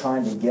really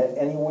trying to get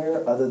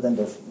anywhere other than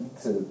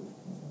to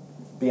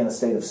be in a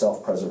state of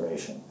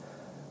self-preservation.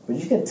 But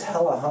you can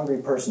tell a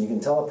hungry person, you can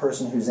tell a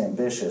person who's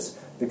ambitious,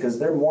 because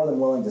they're more than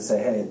willing to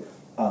say, hey,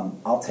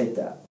 I'll take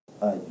that.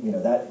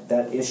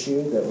 That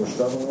issue that we're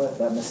struggling with,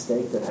 that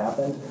mistake that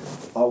happened,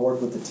 I'll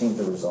work with the team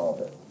to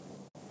resolve it.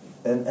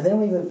 And they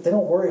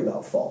don't worry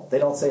about fault. They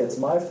don't say it's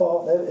my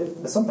fault.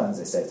 Sometimes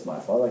they say it's my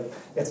fault. Like,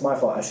 it's my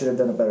fault. I should have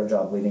done a better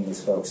job leading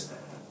these folks.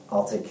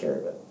 I'll take care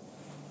of it.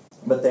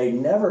 But they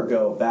never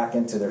go back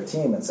into their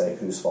team and say,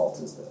 whose fault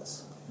is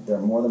this? They're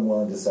more than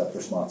willing to accept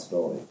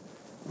responsibility.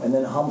 And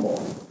then humble.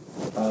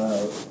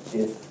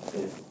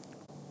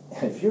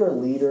 If you're a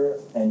leader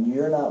and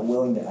you're not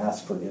willing to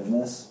ask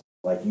forgiveness,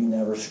 like you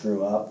never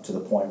screw up to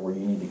the point where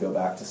you need to go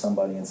back to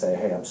somebody and say,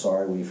 hey, I'm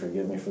sorry, will you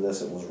forgive me for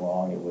this? It was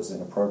wrong, it was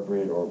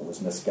inappropriate, or it was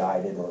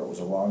misguided, or it was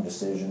a wrong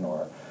decision,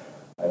 or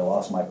I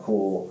lost my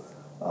cool.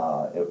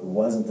 It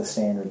wasn't the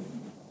standard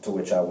to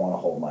which I want to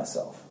hold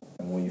myself.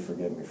 And will you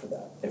forgive me for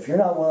that? If you're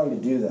not willing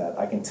to do that,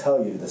 I can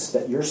tell you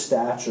your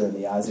stature in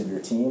the eyes of your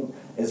team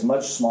is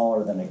much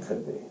smaller than it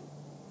could be.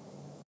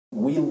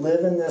 We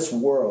live in this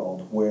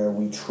world where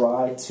we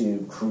try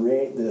to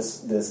create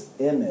this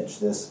image,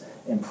 this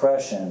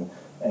impression,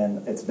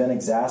 and it's been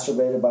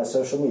exacerbated by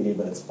social media,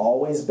 but it's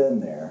always been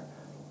there,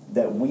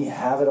 that we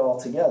have it all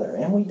together,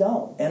 and we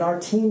don't. And our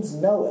teams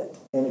know it.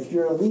 And if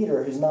you're a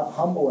leader who's not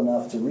humble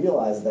enough to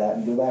realize that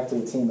and go back to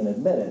the team and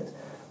admit it,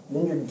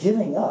 then you're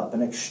giving up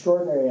an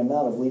extraordinary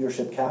amount of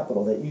leadership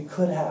capital that you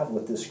could have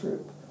with this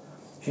group.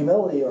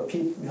 Humility or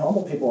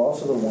humble people are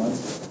also the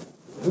ones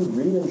who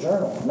read and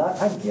journal. And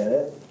I get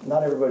it.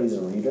 Not everybody's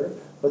a reader,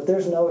 but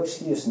there's no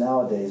excuse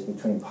nowadays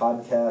between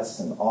podcasts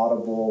and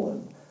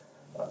Audible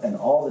and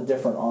all the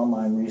different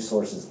online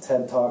resources,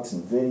 TED Talks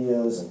and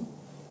videos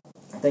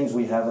and things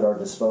we have at our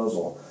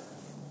disposal.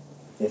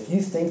 If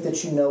you think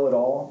that you know it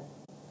all,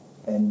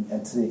 and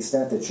to the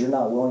extent that you're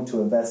not willing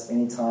to invest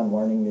any time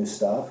learning new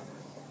stuff,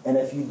 and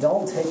if you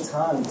don't take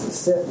time to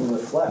sit and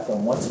reflect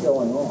on what's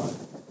going on,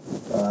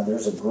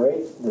 there's a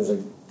great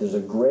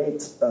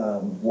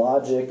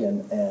logic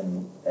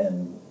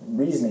and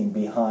reasoning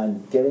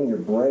behind getting your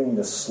brain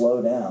to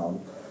slow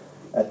down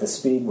at the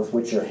speed with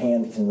which your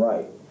hand can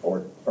write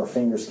or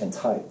fingers can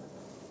type.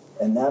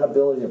 And that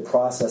ability to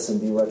process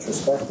and be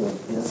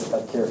retrospective is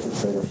a character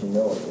trait of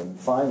humility. And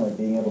finally,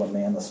 being able to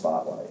man the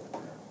spotlight.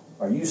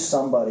 Are you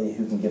somebody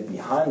who can get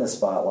behind the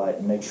spotlight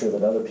and make sure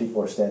that other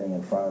people are standing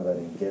in front of it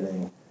and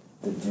getting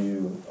the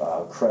due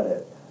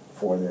credit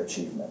for their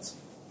achievements?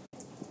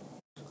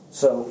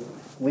 So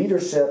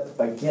leadership,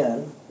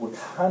 again, we're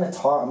kind of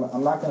talking,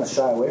 I'm not going to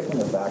shy away from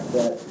the fact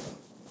that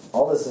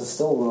all this is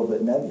still a little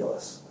bit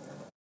nebulous.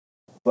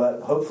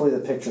 But hopefully the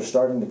picture's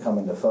starting to come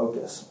into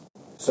focus.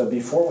 So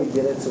before we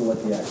get into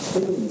what the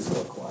activities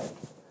look like,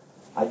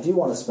 I do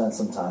want to spend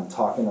some time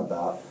talking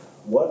about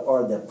what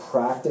are the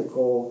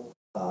practical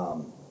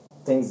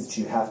things that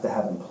you have to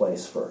have in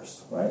place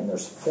first, right? And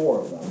there's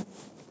 4 of them.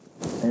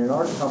 And in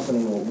our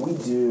company, what we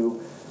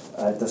do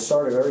at the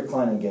start of every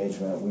client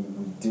engagement, we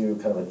do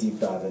kind of a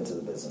deep dive into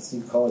the business.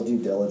 You call it due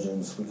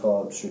diligence, we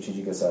call it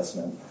strategic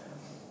assessment.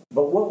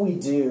 But what we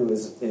do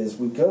is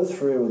we go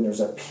through, and there's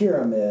a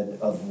pyramid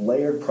of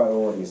layered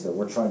priorities that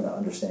we're trying to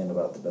understand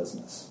about the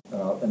business.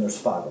 And there's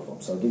 5 of them.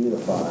 So I'll give you the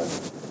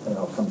 5, and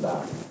I'll come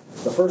back.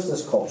 The first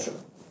is culture.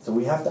 So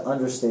we have to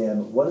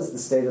understand what is the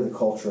state of the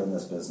culture in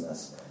this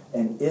business.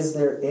 And is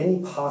there any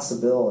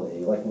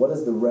possibility, like what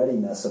is the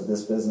readiness of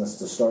this business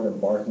to start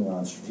embarking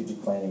on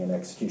strategic planning and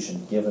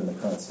execution given the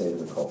current state of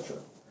the culture?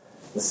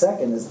 The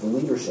second is the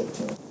leadership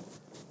team.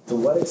 To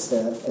what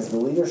extent is the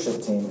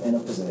leadership team in a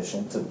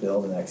position to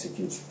build and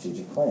execute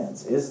strategic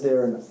plans? Is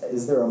there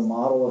a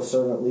model of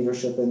servant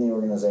leadership in the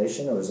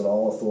organization, or is it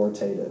all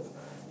authoritative?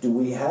 Do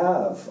we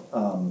have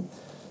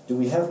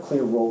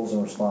clear roles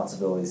and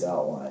responsibilities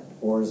outlined,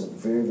 or is it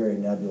very, very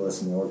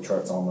nebulous and the org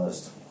chart's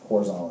almost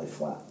horizontally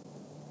flat?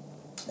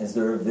 Is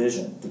there a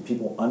vision? Do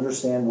people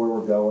understand where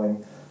we're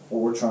going, what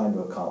we're trying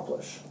to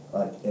accomplish?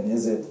 And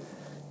is it?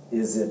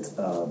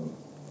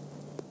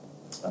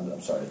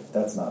 I'm sorry,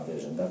 that's not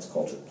vision, that's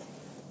culture.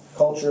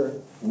 Culture,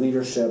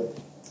 leadership,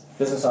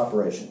 business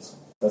operations.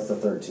 That's the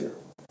third tier.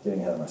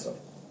 Getting ahead of myself.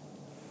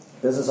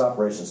 Business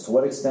operations. To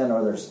what extent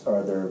are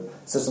there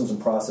systems and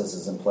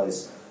processes in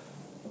place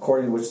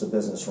according to which the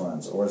business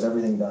runs, or is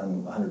everything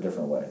done 100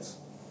 different ways?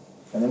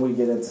 And then we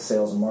get into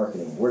sales and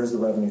marketing. Where does the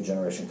revenue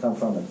generation come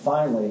from? And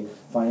finally,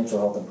 financial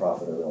health and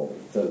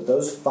profitability.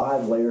 Those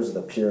 5 layers of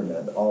the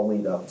pyramid all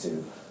lead up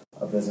to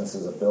a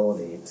business's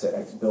ability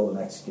to build and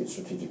execute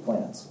strategic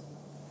plans.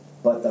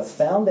 But the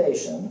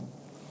foundation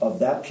of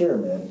that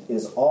pyramid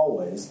is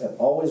always, and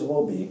always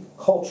will be,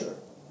 culture.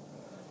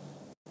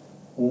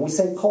 When we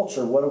say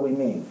culture, what do we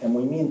mean? And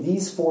we mean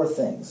these 4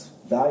 things: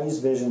 values,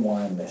 vision,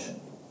 why, and mission.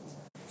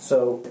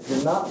 So if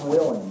you're not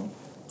willing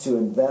to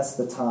invest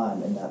the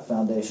time in that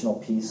foundational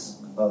piece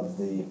of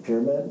the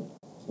pyramid,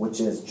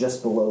 which is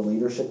just below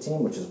leadership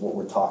team, which is what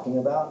we're talking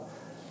about,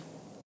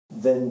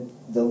 then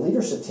the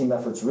leadership team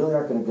efforts really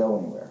aren't going to go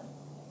anywhere.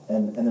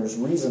 And there's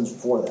reasons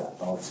for that.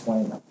 I'll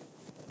explain them.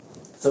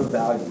 So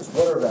values.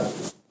 What are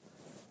values?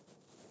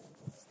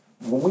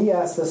 When we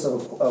ask this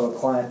of a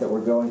client that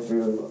we're going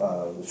through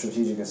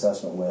strategic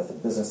assessment with, a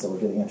business that we're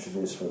getting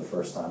introduced for the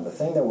first time, the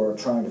thing that we're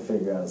trying to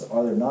figure out is,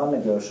 are there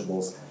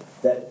non-negotiables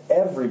that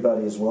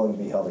everybody is willing to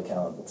be held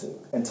accountable to?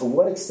 And to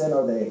what extent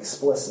are they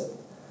explicit?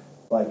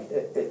 Like,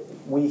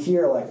 we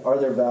hear, like, are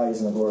there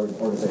values in the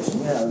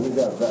organization? Yeah, we've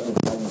got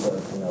values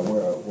of,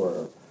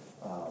 we're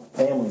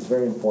family is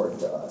very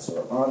important to us,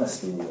 or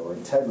honesty, or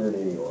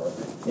integrity, or,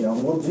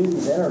 we'll do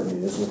these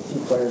interviews with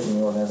key players in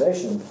the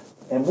organization,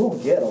 and we'll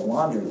get a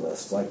laundry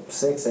list, like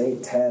 6,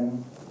 8,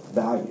 10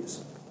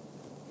 values.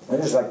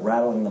 And just like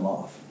rattling them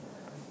off.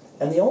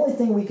 And the only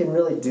thing we can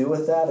really do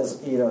with that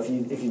is,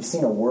 if you've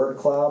seen a word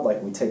cloud,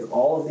 like we take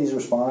all of these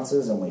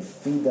responses and we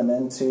feed them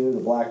into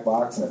the black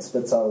box and it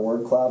spits out a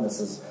word cloud and it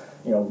says,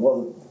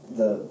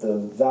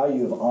 the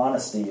value of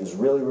honesty is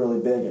really,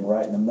 really big and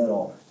right in the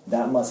middle.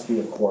 That must be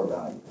a core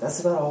value. That's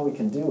about all we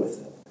can do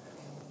with it.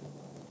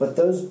 But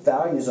those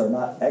values are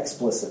not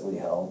explicitly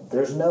held.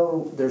 There's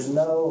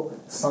no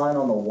sign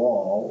on the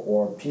wall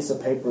or piece of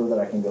paper that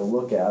I can go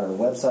look at or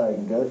website I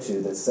can go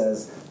to that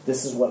says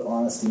this is what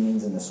honesty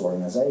means in this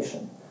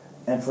organization.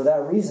 And for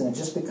that reason, it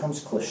just becomes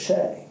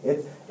cliche.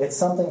 It's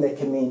something that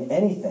can mean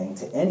anything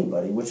to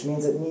anybody, which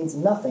means it means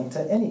nothing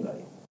to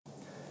anybody.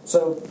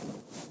 So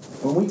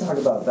when we talk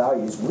about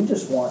values, we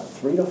just want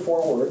 3 to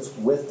 4 words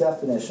with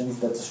definitions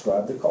that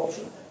describe the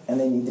culture.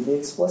 And they need to be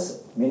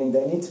explicit, meaning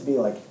they need to be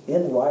like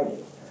in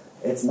writing.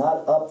 It's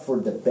not up for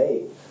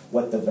debate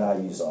what the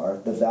values are.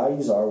 The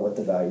values are what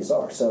the values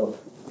are. So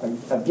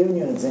I've given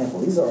you an example.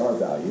 These are our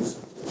values.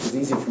 It's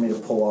easy for me to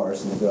pull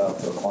ours and to go out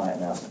to a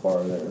client and ask to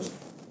borrow theirs.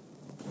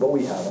 But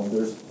we have them.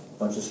 There's a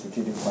bunch of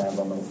strategic plans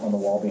on the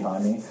wall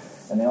behind me,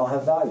 and they all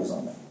have values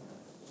on them.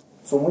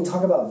 So when we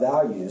talk about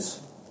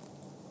values,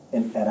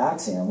 at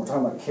Axiom, we're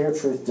talking about care,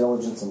 truth,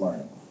 diligence, and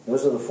learning.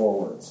 Those are the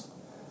 4 words.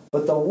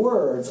 But the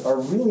words are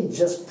really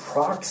just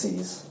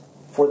proxies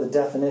for the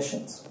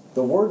definitions.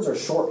 The words are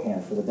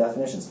shorthand for the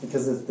definitions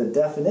because it's the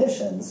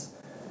definitions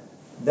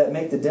that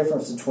make the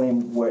difference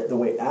between the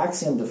way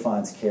Axiom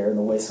defines care and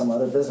the way some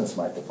other business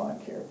might define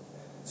care.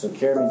 So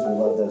care means we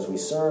love those we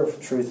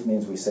serve. Truth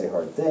means we say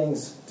hard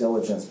things.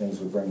 Diligence means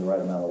we bring the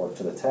right amount of work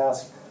to the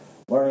task.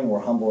 Learning,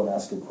 we're humble and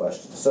ask good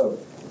questions. So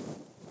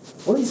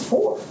what are these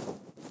for?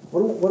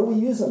 What do we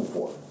use them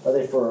for? Are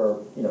they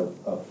for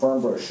a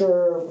firm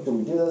brochure? Do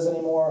we do those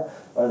anymore?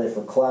 Are they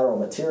for collateral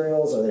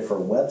materials? Are they for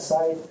a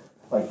website?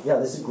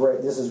 This is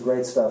great. This is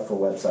great stuff for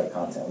website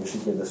content. We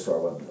should give this to our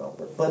web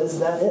developer. But is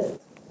that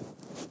it?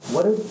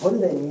 What do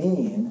they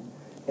mean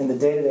in the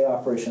day-to-day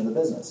operation of the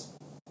business?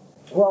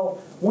 Well,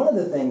 one of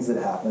the things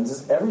that happens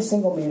is every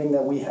single meeting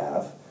that we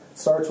have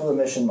starts with a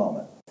mission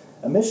moment.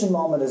 A mission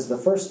moment is the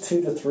first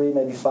 2 to 3,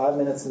 maybe 5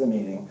 minutes of the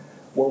meeting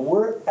where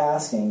we're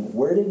asking,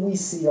 where did we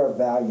see our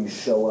values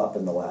show up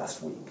in the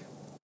last week?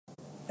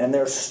 And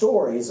they're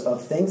stories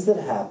of things that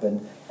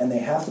happened, and they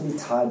have to be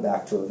tied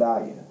back to a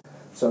value.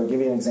 So I'll give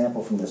you an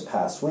example from this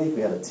past week.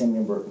 We had a team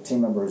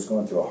member who's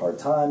going through a hard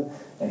time,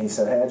 and he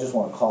said, hey, I just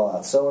want to call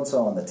out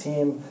so-and-so on the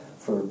team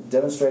for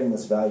demonstrating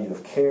this value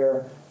of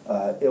care.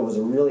 It was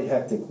a really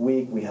hectic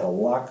week. We had a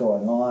lot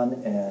going on,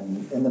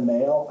 and in the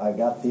mail, I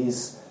got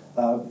these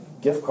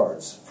gift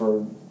cards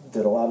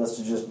that allowed us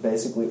to just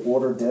basically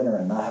order dinner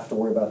and not have to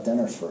worry about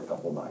dinners for a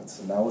couple of nights,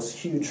 and that was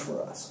huge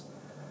for us.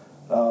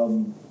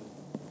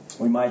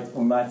 We might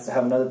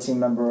have another team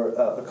member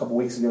a couple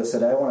weeks ago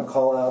said, I want to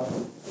call out,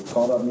 he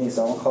called out me,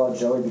 so I want to call out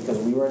Joey because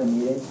we were in a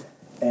meeting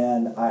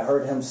and I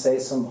heard him say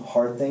some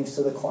hard things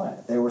to the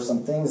client. There were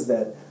some things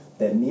that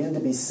needed to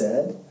be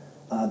said.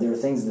 There were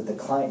things that the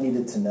client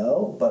needed to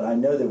know, but I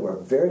know they were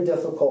very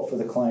difficult for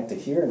the client to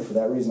hear, and for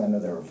that reason I know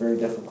they were very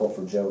difficult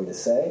for Joey to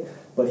say,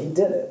 but he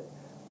did it,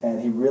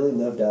 and he really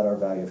lived out our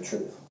value of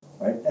truth.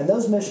 Right? And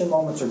those mission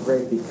moments are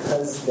great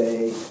because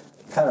they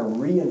kind of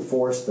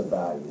reinforce the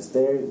values.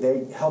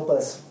 They help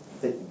us,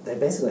 they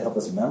basically help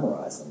us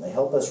memorize them. They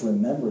help us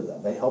remember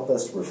them. They help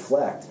us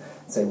reflect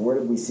and say, where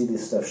did we see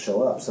this stuff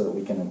show up so that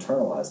we can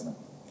internalize them.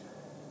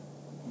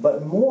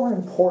 But more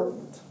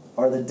important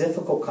are the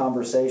difficult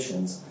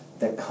conversations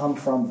that come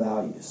from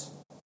values.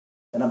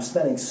 And I'm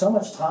spending so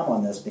much time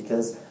on this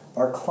because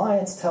our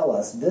clients tell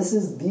us this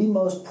is the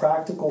most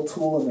practical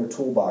tool in their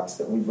toolbox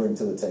that we bring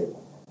to the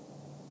table.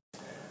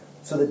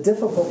 So the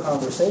difficult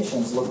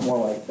conversations look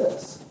more like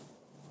this.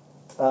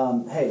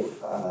 Hey,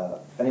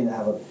 I need to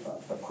have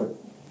a quick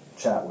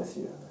chat with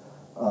you.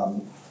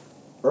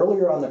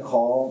 Earlier on the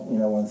call,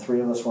 when 3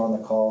 of us were on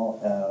the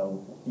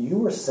call, you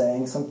were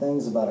saying some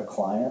things about a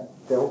client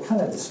that were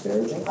kind of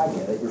disparaging. I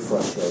get it, you're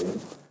frustrated.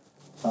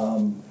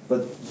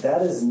 But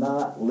that is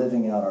not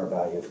living out our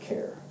value of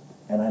care.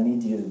 And I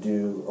need you to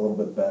do a little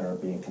bit better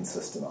at being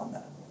consistent on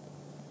that.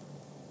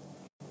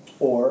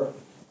 Or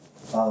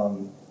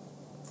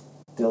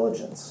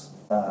diligence.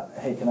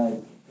 Hey,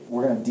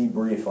 we're going to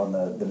debrief on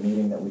the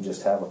meeting that we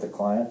just had with the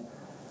client.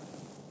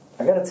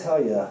 I got to tell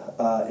you,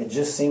 it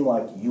just seemed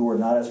like you were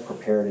not as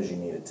prepared as you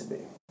needed to be.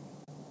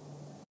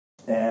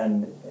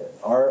 And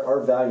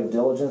our value of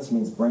diligence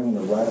means bringing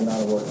the right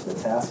amount of work to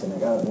the task, and I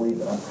got to believe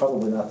that I'm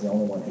probably not the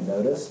only one who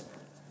noticed.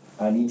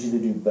 I need you to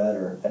do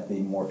better at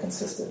being more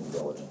consistent in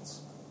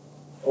diligence.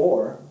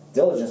 Or,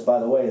 diligence, by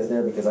the way, is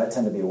there because I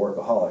tend to be a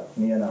workaholic.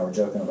 Mia and I were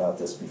joking about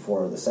this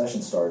before the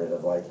session started,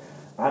 of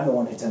I'm the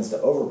one who tends to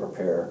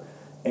over-prepare,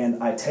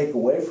 and I take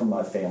away from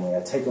my family,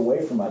 I take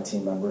away from my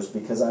team members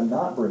because I'm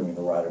not bringing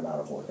the right amount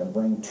of work. I'm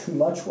bringing too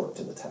much work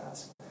to the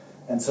task.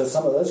 And so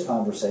some of those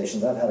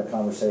conversations, I've had a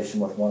conversation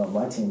with one of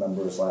my team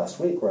members last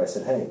week where I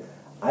said, hey,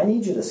 I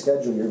need you to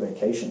schedule your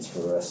vacations for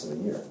the rest of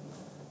the year.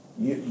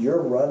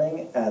 You're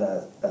running at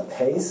a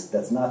pace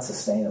that's not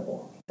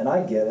sustainable. And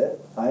I get it.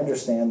 I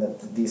understand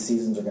that these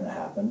seasons are going to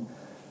happen.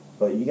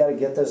 But you got to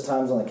get those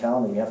times on the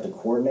calendar. You have to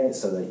coordinate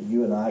so that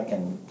you and I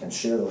can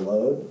share the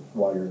load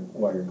while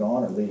you're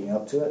gone or leading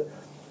up to it.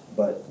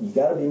 But you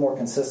got to be more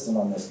consistent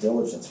on this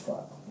diligence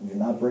front. You're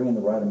not bringing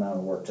the right amount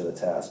of work to the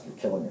task. You're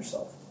killing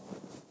yourself.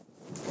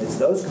 It's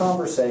those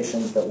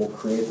conversations that will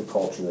create the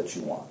culture that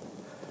you want.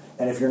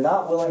 And if you're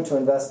not willing to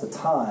invest the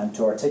time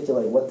to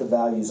articulate what the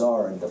values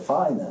are and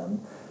define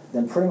them,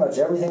 then pretty much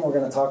everything we're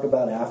going to talk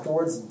about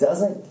afterwards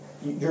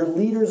your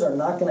leaders are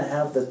not going to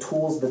have the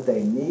tools that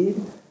they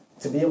need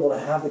to be able to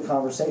have the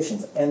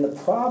conversations. And the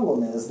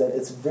problem is that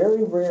it's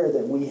very rare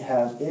that we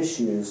have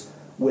issues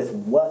with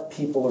what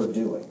people are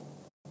doing.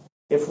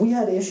 If we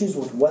had issues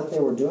with what they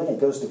were doing,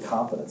 it goes to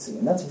competency.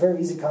 And that's a very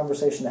easy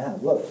conversation to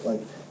have. Look,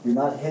 you're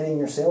not hitting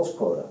your sales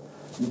quota.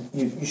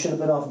 You should have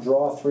been off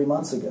draw 3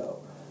 months ago.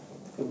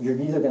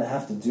 You're either going to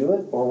have to do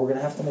it or we're going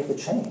to have to make a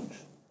change.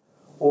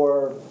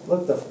 Or,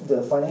 look,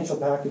 the financial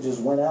packages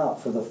went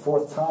out for the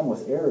 4th time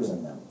with errors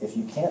in them. If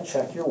you can't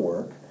check your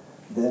work,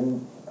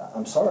 then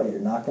I'm sorry, you're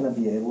not going to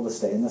be able to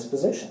stay in this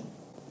position.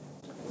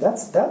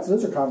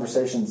 Those are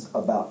conversations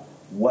about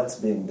what's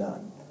being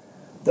done.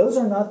 Those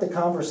are not the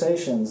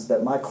conversations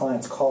that my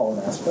clients call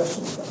and ask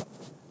questions about.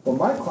 When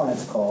my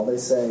clients call, they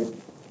say,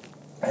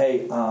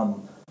 hey,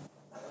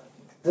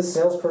 this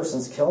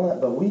salesperson's killing it,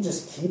 but we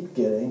just keep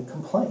getting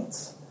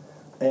complaints.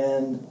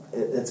 And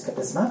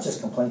it's not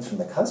just complaints from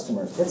the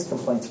customers, it's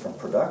complaints from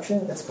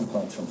production, it's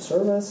complaints from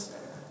service,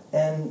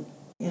 and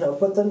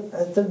but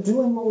they're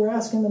doing what we're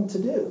asking them to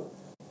do.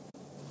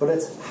 But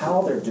it's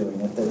how they're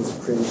doing it that is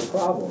creating a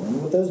problem.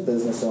 And with those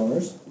business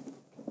owners,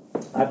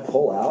 I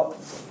pull out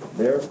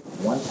their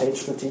one-page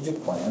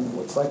strategic plan.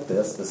 Looks like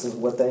this. This is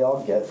what they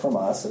all get from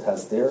us. It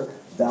has their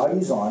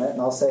values on it,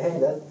 and I'll say, hey,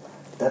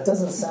 that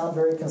doesn't sound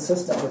very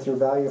consistent with your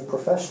value of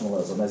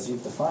professionalism as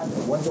you've defined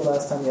it. When's the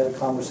last time you had a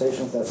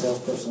conversation with that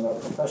salesperson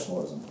about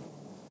professionalism?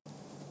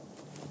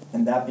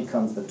 And that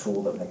becomes the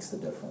tool that makes the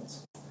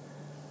difference.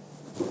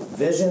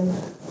 Vision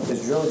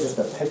is really just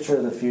a picture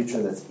of the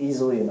future that's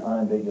easily and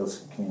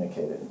unambiguously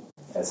communicated.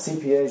 As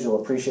CPAs,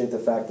 you'll appreciate the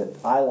fact that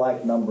I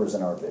like numbers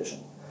in our vision.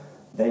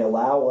 They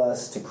allow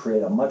us to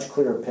create a much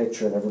clearer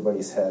picture in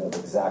everybody's head of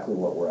exactly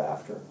what we're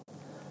after.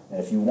 And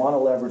if you want to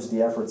leverage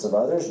the efforts of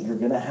others, you're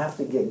going to have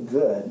to get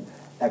good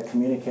at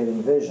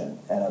communicating vision.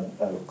 And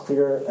a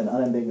clear and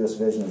unambiguous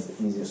vision is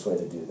the easiest way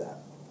to do that.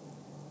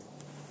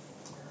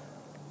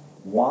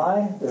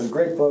 Why? There's a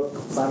great book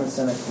Simon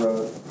Sinek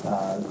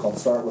wrote called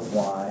Start With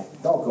Why.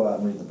 Don't go out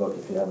and read the book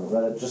if you haven't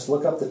read it. Just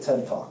look up the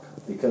TED Talk,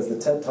 because the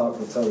TED Talk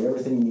will tell you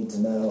everything you need to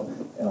know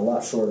in a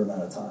lot shorter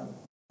amount of time.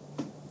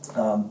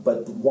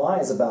 But why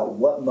is about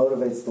what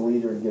motivates the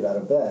leader to get out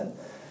of bed.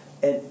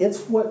 And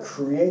it's what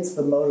creates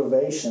the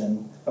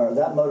motivation, or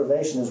that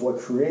motivation is what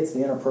creates the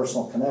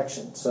interpersonal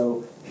connection.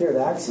 So here at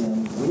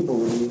Axiom, we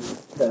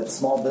believe that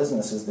small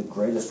business is the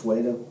greatest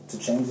way to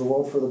change the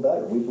world for the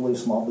better. We believe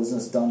small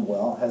business done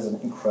well has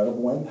an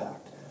incredible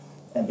impact.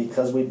 And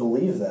because we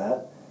believe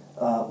that,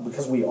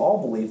 because we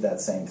all believe that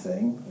same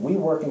thing, we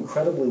work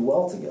incredibly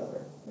well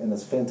together. And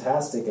it's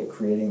fantastic at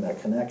creating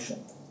that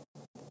connection.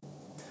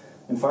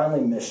 And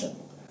finally, mission.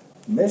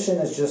 Mission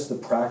is just the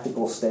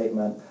practical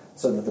statement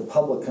so that the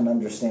public can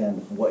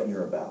understand what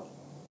you're about.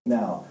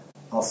 Now,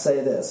 I'll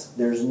say this.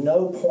 There's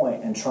no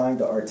point in trying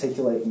to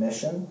articulate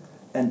mission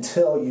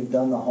until you've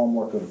done the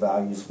homework of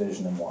values,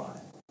 vision, and why.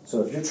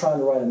 So if you're trying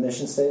to write a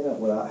mission statement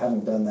without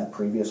having done that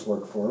previous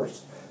work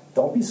first,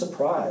 don't be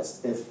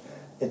surprised if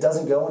it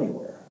doesn't go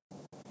anywhere.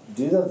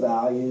 Do the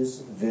values,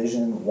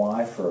 vision,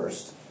 why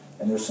first,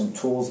 and there's some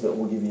tools that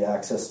we'll give you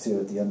access to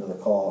at the end of the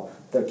call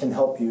that can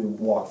help you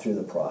walk through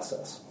the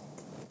process.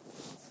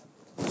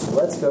 So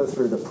let's go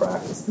through the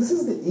practice. This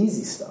is the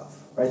easy stuff,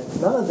 right?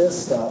 None of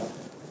this stuff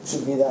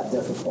should be that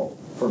difficult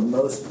for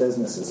most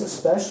businesses,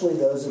 especially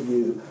those of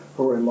you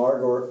who are in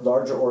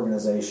larger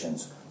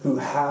organizations who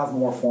have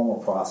more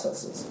formal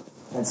processes.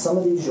 And some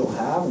of these you'll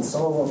have, and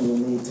some of them you'll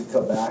need to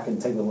go back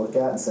and take a look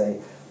at and say,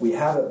 we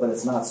have it, but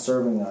it's not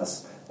serving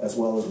us as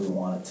well as we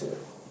want it to.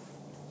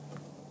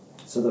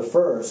 So the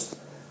first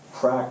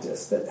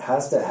practice that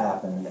has to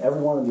happen in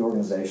every one of the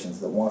organizations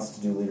that wants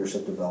to do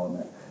leadership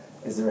development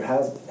is there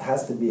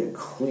has to be a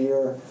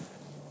clear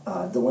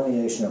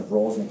delineation of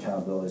roles and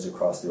accountabilities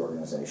across the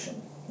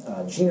organization.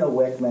 Gino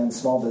Wickman,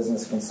 small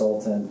business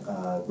consultant,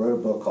 wrote a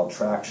book called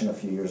Traction a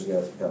few years ago.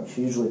 It's become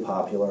hugely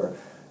popular.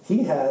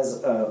 He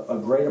has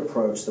a great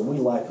approach that we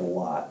like a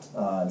lot.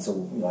 And so,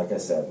 like I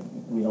said,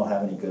 we don't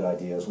have any good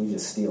ideas. We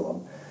just steal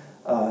them.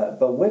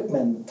 But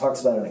Wickman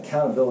talks about an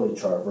accountability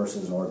chart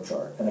versus an org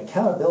chart. An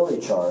accountability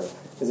chart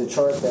is a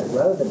chart that,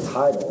 rather than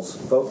titles,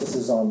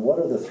 focuses on what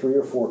are the 3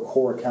 or 4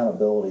 core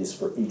accountabilities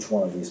for each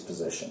one of these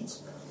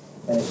positions.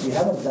 And if you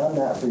haven't done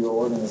that for your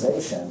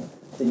organization,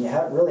 then you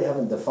really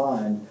haven't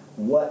defined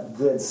what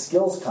good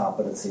skills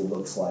competency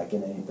looks like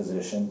in any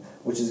position,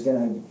 which is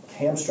going to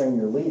hamstring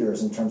your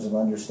leaders in terms of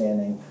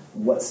understanding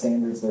what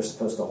standards they're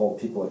supposed to hold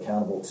people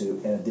accountable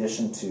to, in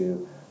addition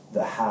to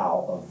the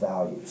how of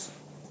values.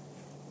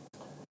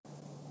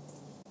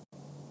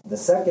 The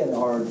second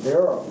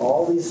there are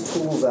all these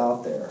tools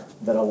out there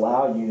that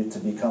allow you to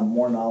become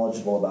more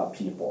knowledgeable about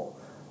people.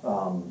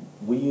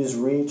 We use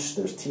Reach,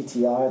 there's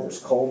TTI, there's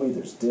Colby,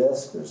 there's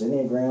DISC, there's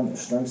Enneagram,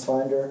 there's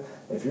StrengthsFinder.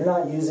 If you're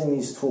not using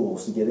these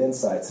tools to get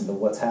insights into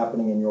what's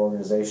happening in your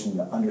organization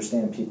to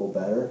understand people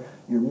better,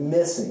 you're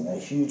missing a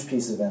huge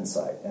piece of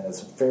insight, and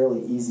it's a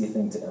fairly easy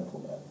thing to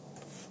implement.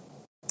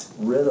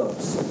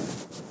 Rhythms.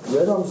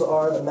 Rhythms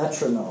are the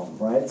metronome,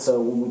 right?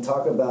 So when we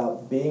talk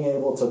about being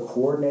able to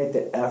coordinate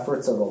the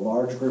efforts of a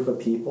large group of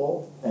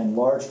people, and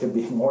large could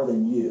be more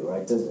than you,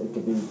 right? It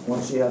could be,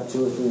 once you have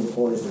 2 or 3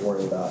 employees to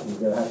worry about, you're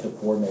going to have to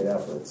coordinate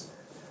efforts.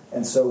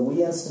 And so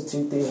we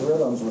institute these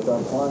rhythms with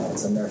our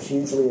clients, and they're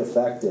hugely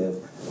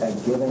effective at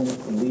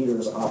giving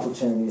leaders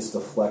opportunities to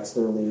flex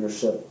their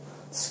leadership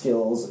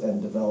skills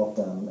and develop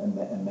them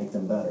and make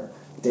them better.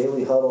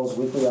 Daily huddles,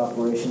 weekly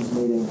operations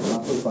meetings,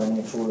 monthly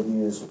financial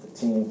reviews with the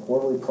team,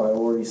 quarterly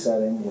priority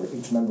setting, where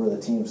each member of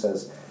the team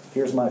says,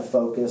 here's my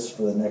focus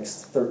for the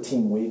next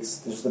 13 weeks.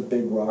 This is the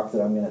big rock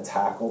that I'm going to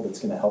tackle that's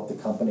going to help the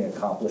company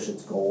accomplish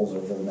its goals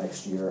over the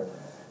next year.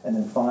 And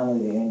then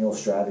finally, the annual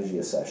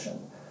strategy session.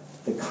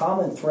 The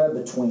common thread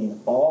between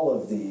all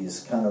of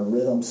these kind of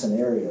rhythm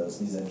scenarios,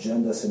 these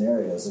agenda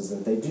scenarios, is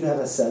that they do have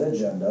a set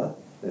agenda,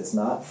 It's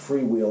not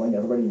freewheeling.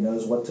 Everybody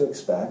knows what to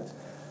expect.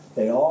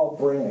 They all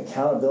bring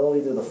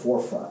accountability to the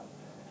forefront.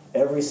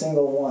 Every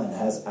single one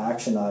has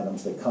action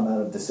items that come out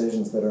of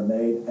decisions that are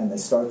made, and they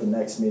start the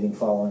next meeting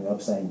following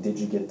up saying, did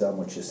you get done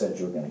what you said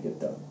you were going to get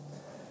done?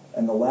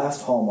 And the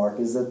last hallmark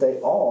is that they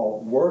all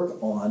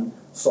work on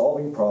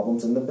solving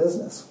problems in the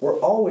business. We're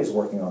always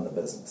working on the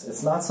business.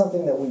 It's not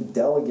something that we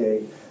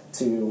delegate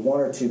to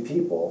one or two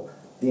people.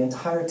 The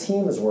entire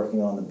team is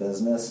working on the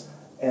business,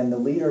 and the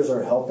leaders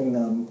are helping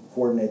them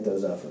coordinate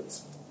those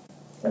efforts.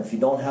 And if you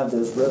don't have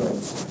those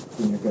rhythms,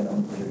 then you're gonna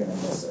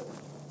miss it.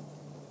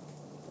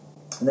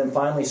 And then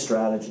finally,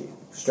 strategy.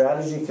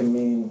 Strategy can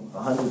mean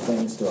 100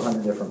 things to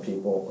 100 different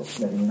people, or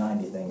maybe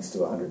 90 things to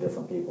 100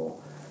 different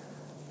people.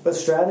 But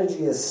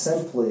strategy is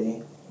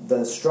simply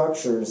the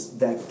structures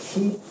that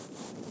keep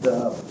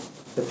the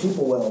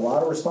people with a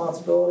lot of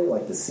responsibility,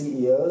 like the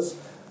CEOs,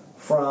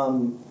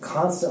 from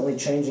constantly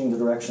changing the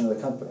direction of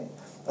the company.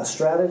 A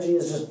strategy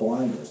is just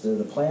blinders. They're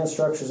the plan,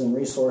 structures, and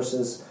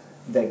resources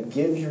that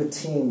give your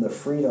team the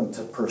freedom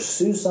to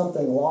pursue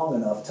something long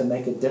enough to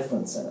make a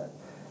difference in it.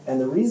 And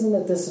the reason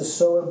that this is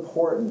so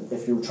important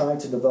if you're trying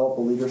to develop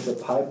a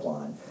leadership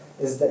pipeline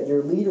is that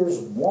your leaders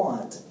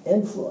want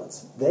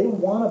influence. They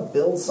want to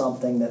build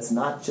something that's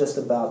not just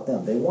about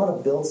them. They want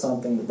to build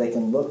something that they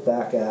can look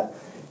back at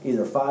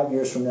either 5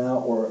 years from now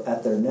or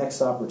at their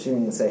next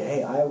opportunity and say,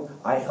 hey,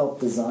 I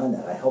helped design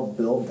that. I helped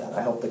build that.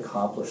 I helped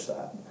accomplish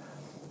that.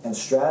 And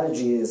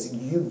strategy is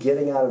you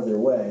getting out of their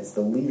way. It's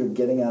the leader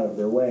getting out of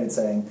their way and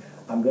saying,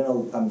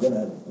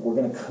 we're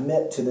gonna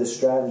commit to this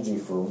strategy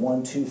for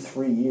 1, 2,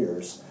 3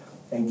 years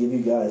and give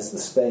you guys the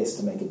space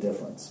to make a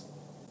difference.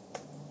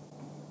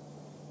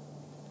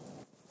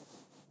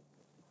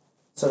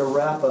 So to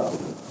wrap up,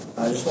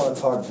 I just want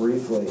to talk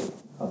briefly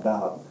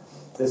about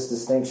this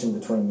distinction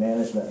between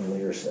management and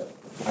leadership.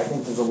 I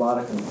think there's a lot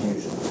of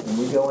confusion. When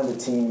we go into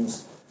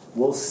teams,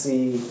 we'll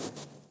see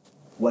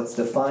what's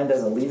defined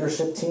as a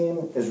leadership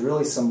team is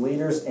really some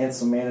leaders and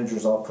some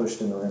managers all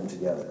pushed in the room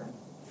together.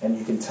 And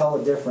you can tell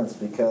a difference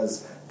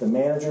because the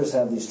managers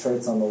have these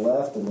traits on the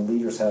left and the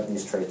leaders have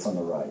these traits on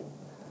the right.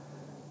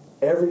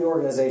 Every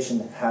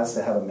organization has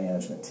to have a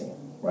management team,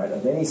 right?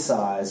 Of any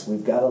size,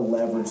 we've got to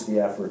leverage the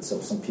efforts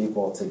of some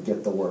people to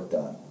get the work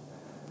done.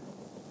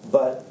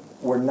 But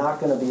we're not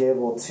going to be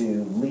able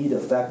to lead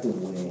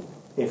effectively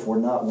if we're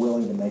not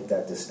willing to make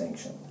that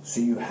distinction.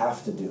 So you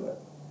have to do it.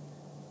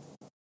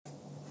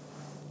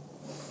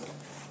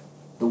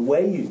 The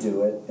way you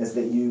do it is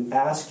that you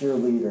ask your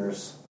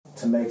leaders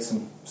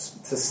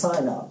to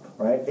sign up,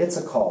 right? It's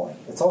a calling.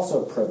 It's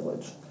also a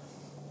privilege.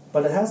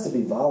 But it has to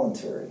be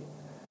voluntary.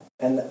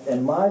 And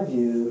in my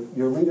view,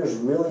 your leaders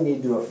really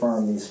need to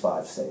affirm these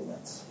 5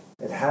 statements.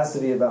 It has to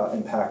be about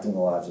impacting the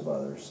lives of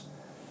others.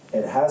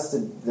 There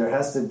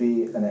has to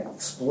be an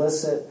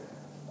explicit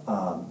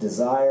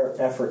desire,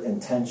 effort,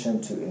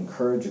 intention to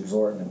encourage,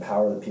 exhort, and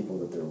empower the people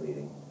that they're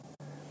leading.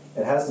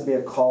 It has to be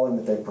a calling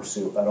that they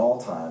pursue at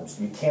all times.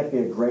 You can't be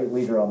a great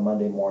leader on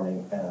Monday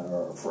morning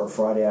or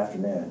Friday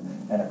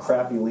afternoon and a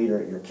crappy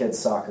leader at your kid's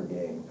soccer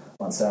game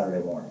on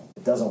Saturday morning.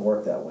 It doesn't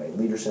work that way.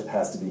 Leadership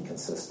has to be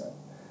consistent.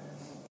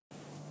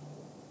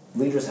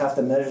 Leaders have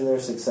to measure their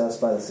success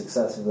by the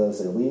success of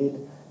those they lead.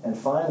 And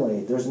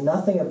finally, there's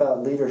nothing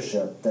about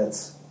leadership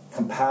that's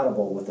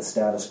compatible with the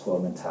status quo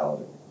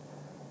mentality.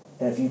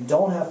 And if you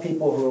don't have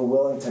people who are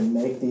willing to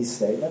make these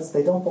statements,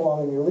 they don't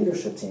belong in your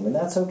leadership team, and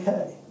that's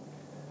okay.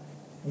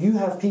 You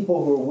have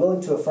people who are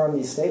willing to affirm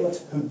these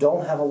statements who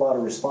don't have a lot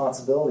of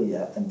responsibility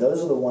yet, and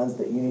those are the ones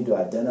that you need to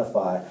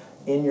identify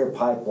in your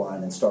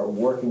pipeline and start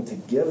working to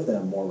give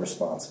them more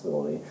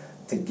responsibility,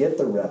 to get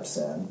the reps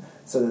in,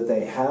 so that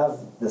they have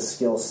the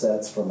skill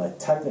sets from a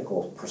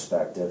technical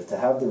perspective, to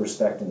have the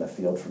respect in the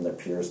field from their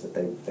peers that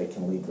they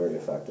can lead very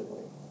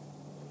effectively.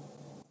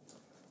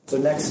 So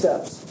next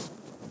steps.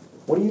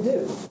 What do?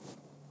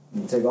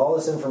 You take all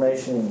this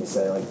information and you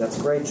say, like,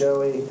 that's great,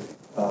 Joey,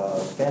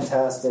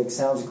 fantastic,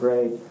 sounds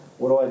great.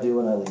 What do I do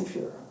when I leave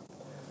here?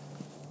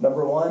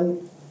 Number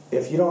one,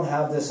 if you don't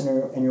have this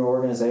in your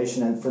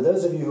organization, and for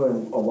those of you who are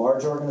in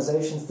large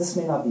organizations, this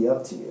may not be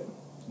up to you.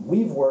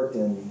 We've worked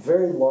in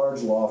very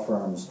large law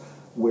firms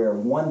where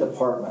one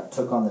department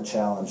took on the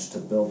challenge to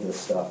build this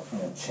stuff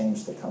and it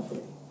changed the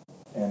company.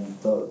 And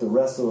the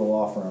rest of the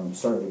law firm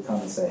started to come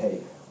and say,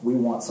 hey, we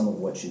want some of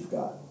what you've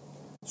got.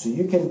 So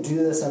you can do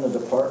this in a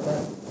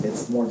department.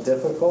 It's more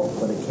difficult,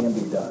 but it can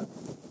be done.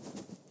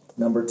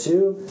 Number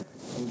two,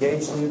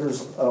 engage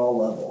leaders at all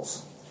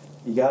levels.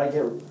 You got to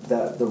get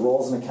that the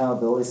roles and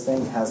accountabilities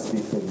thing has to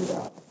be figured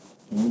out.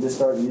 You need to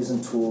start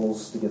using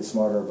tools to get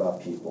smarter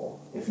about people.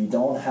 If you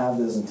don't have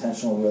those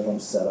intentional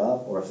rhythms set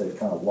up, or if they've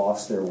kind of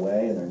lost their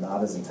way and they're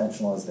not as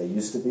intentional as they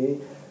used to be,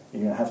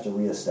 you're going to have to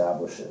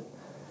reestablish it.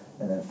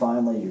 And then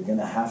finally, you're going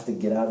to have to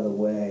get out of the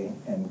way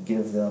and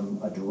give them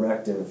a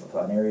directive,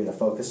 an area to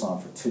focus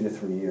on for 2 to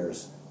 3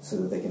 years so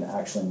that they can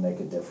actually make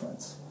a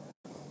difference.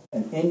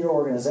 And in your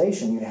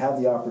organization, you have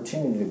the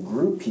opportunity to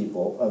group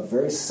people of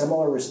very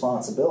similar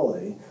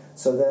responsibility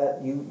so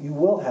that you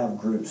will have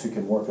groups who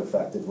can work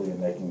effectively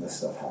in making this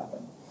stuff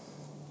happen.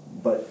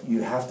 but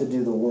you have to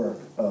do the work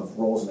of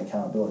roles and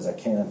accountabilities. I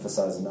can't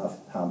emphasize enough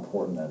how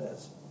important that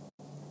is.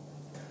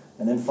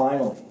 And then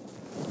finally,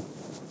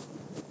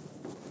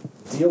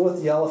 deal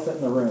with the elephant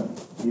in the room.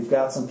 You've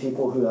got some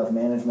people who have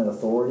management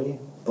authority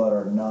but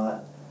are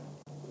not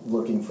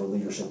looking for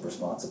leadership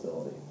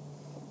responsibility.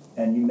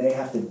 And you may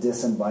have to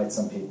disinvite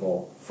some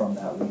people from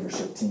that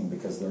leadership team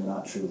because they're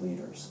not true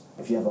leaders.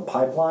 If you have a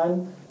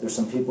pipeline, there's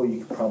some people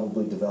you could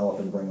probably develop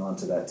and bring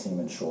onto that team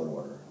in short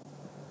order.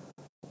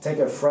 Take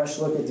a fresh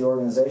look at the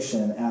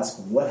organization and ask,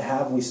 what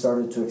have we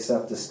started to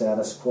accept as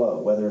status quo?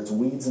 Whether it's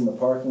weeds in the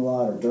parking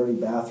lot or dirty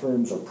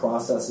bathrooms or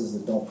processes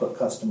that don't put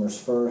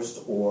customers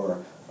first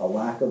or a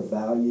lack of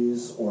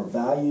values or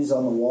values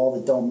on the wall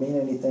that don't mean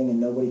anything and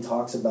nobody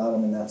talks about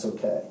them, and that's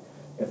okay.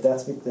 If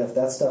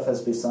that stuff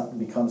has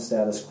become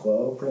status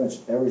quo, pretty much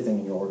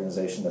everything in your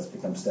organization that's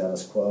become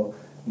status quo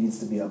needs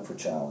to be up for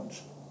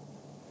challenge.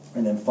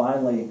 And then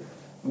finally,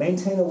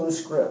 maintain a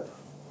loose grip.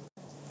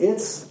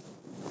 It's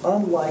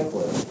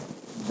unlikely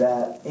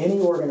that any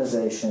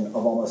organization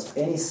of almost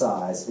any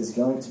size is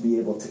going to be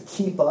able to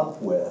keep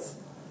up with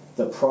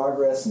the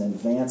progress and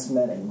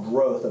advancement and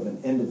growth of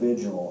an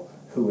individual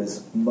who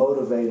is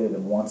motivated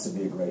and wants to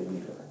be a great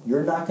leader.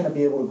 You're not going to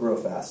be able to grow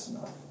fast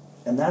enough,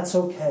 and that's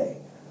okay.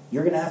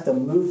 You're going to have to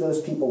move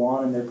those people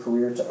on in their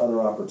career to other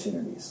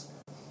opportunities.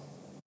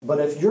 But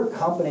if your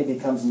company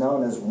becomes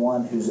known as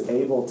one who's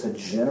able to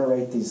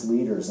generate these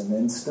leaders and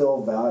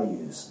instill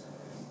values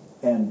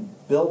and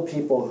build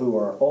people who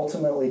are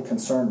ultimately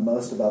concerned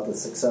most about the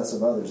success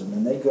of others, and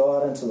then they go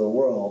out into the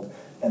world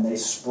and they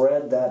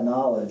spread that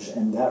knowledge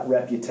and that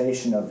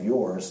reputation of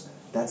yours,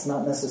 that's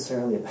not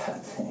necessarily a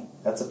bad thing.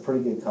 That's a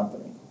pretty good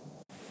company.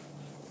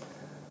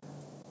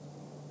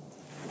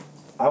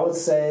 I would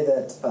say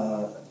that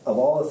of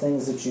all the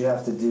things that you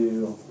have to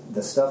do,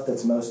 the stuff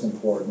that's most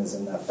important is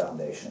in that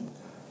foundation.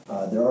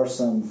 There are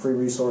some free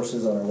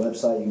resources on our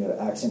website. You can go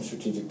to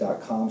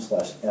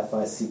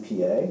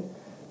axiomstrategic.com/FICPA,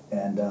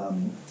 and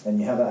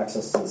you have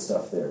access to the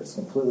stuff there. It's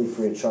completely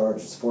free of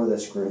charge. It's for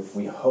this group.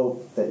 We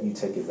hope that you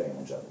take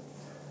advantage of it.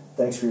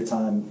 Thanks for your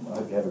time. I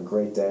hope you have a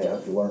great day. I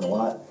hope you learn a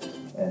lot.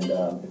 And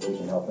if we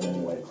can help in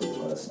any way, please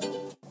let us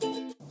know.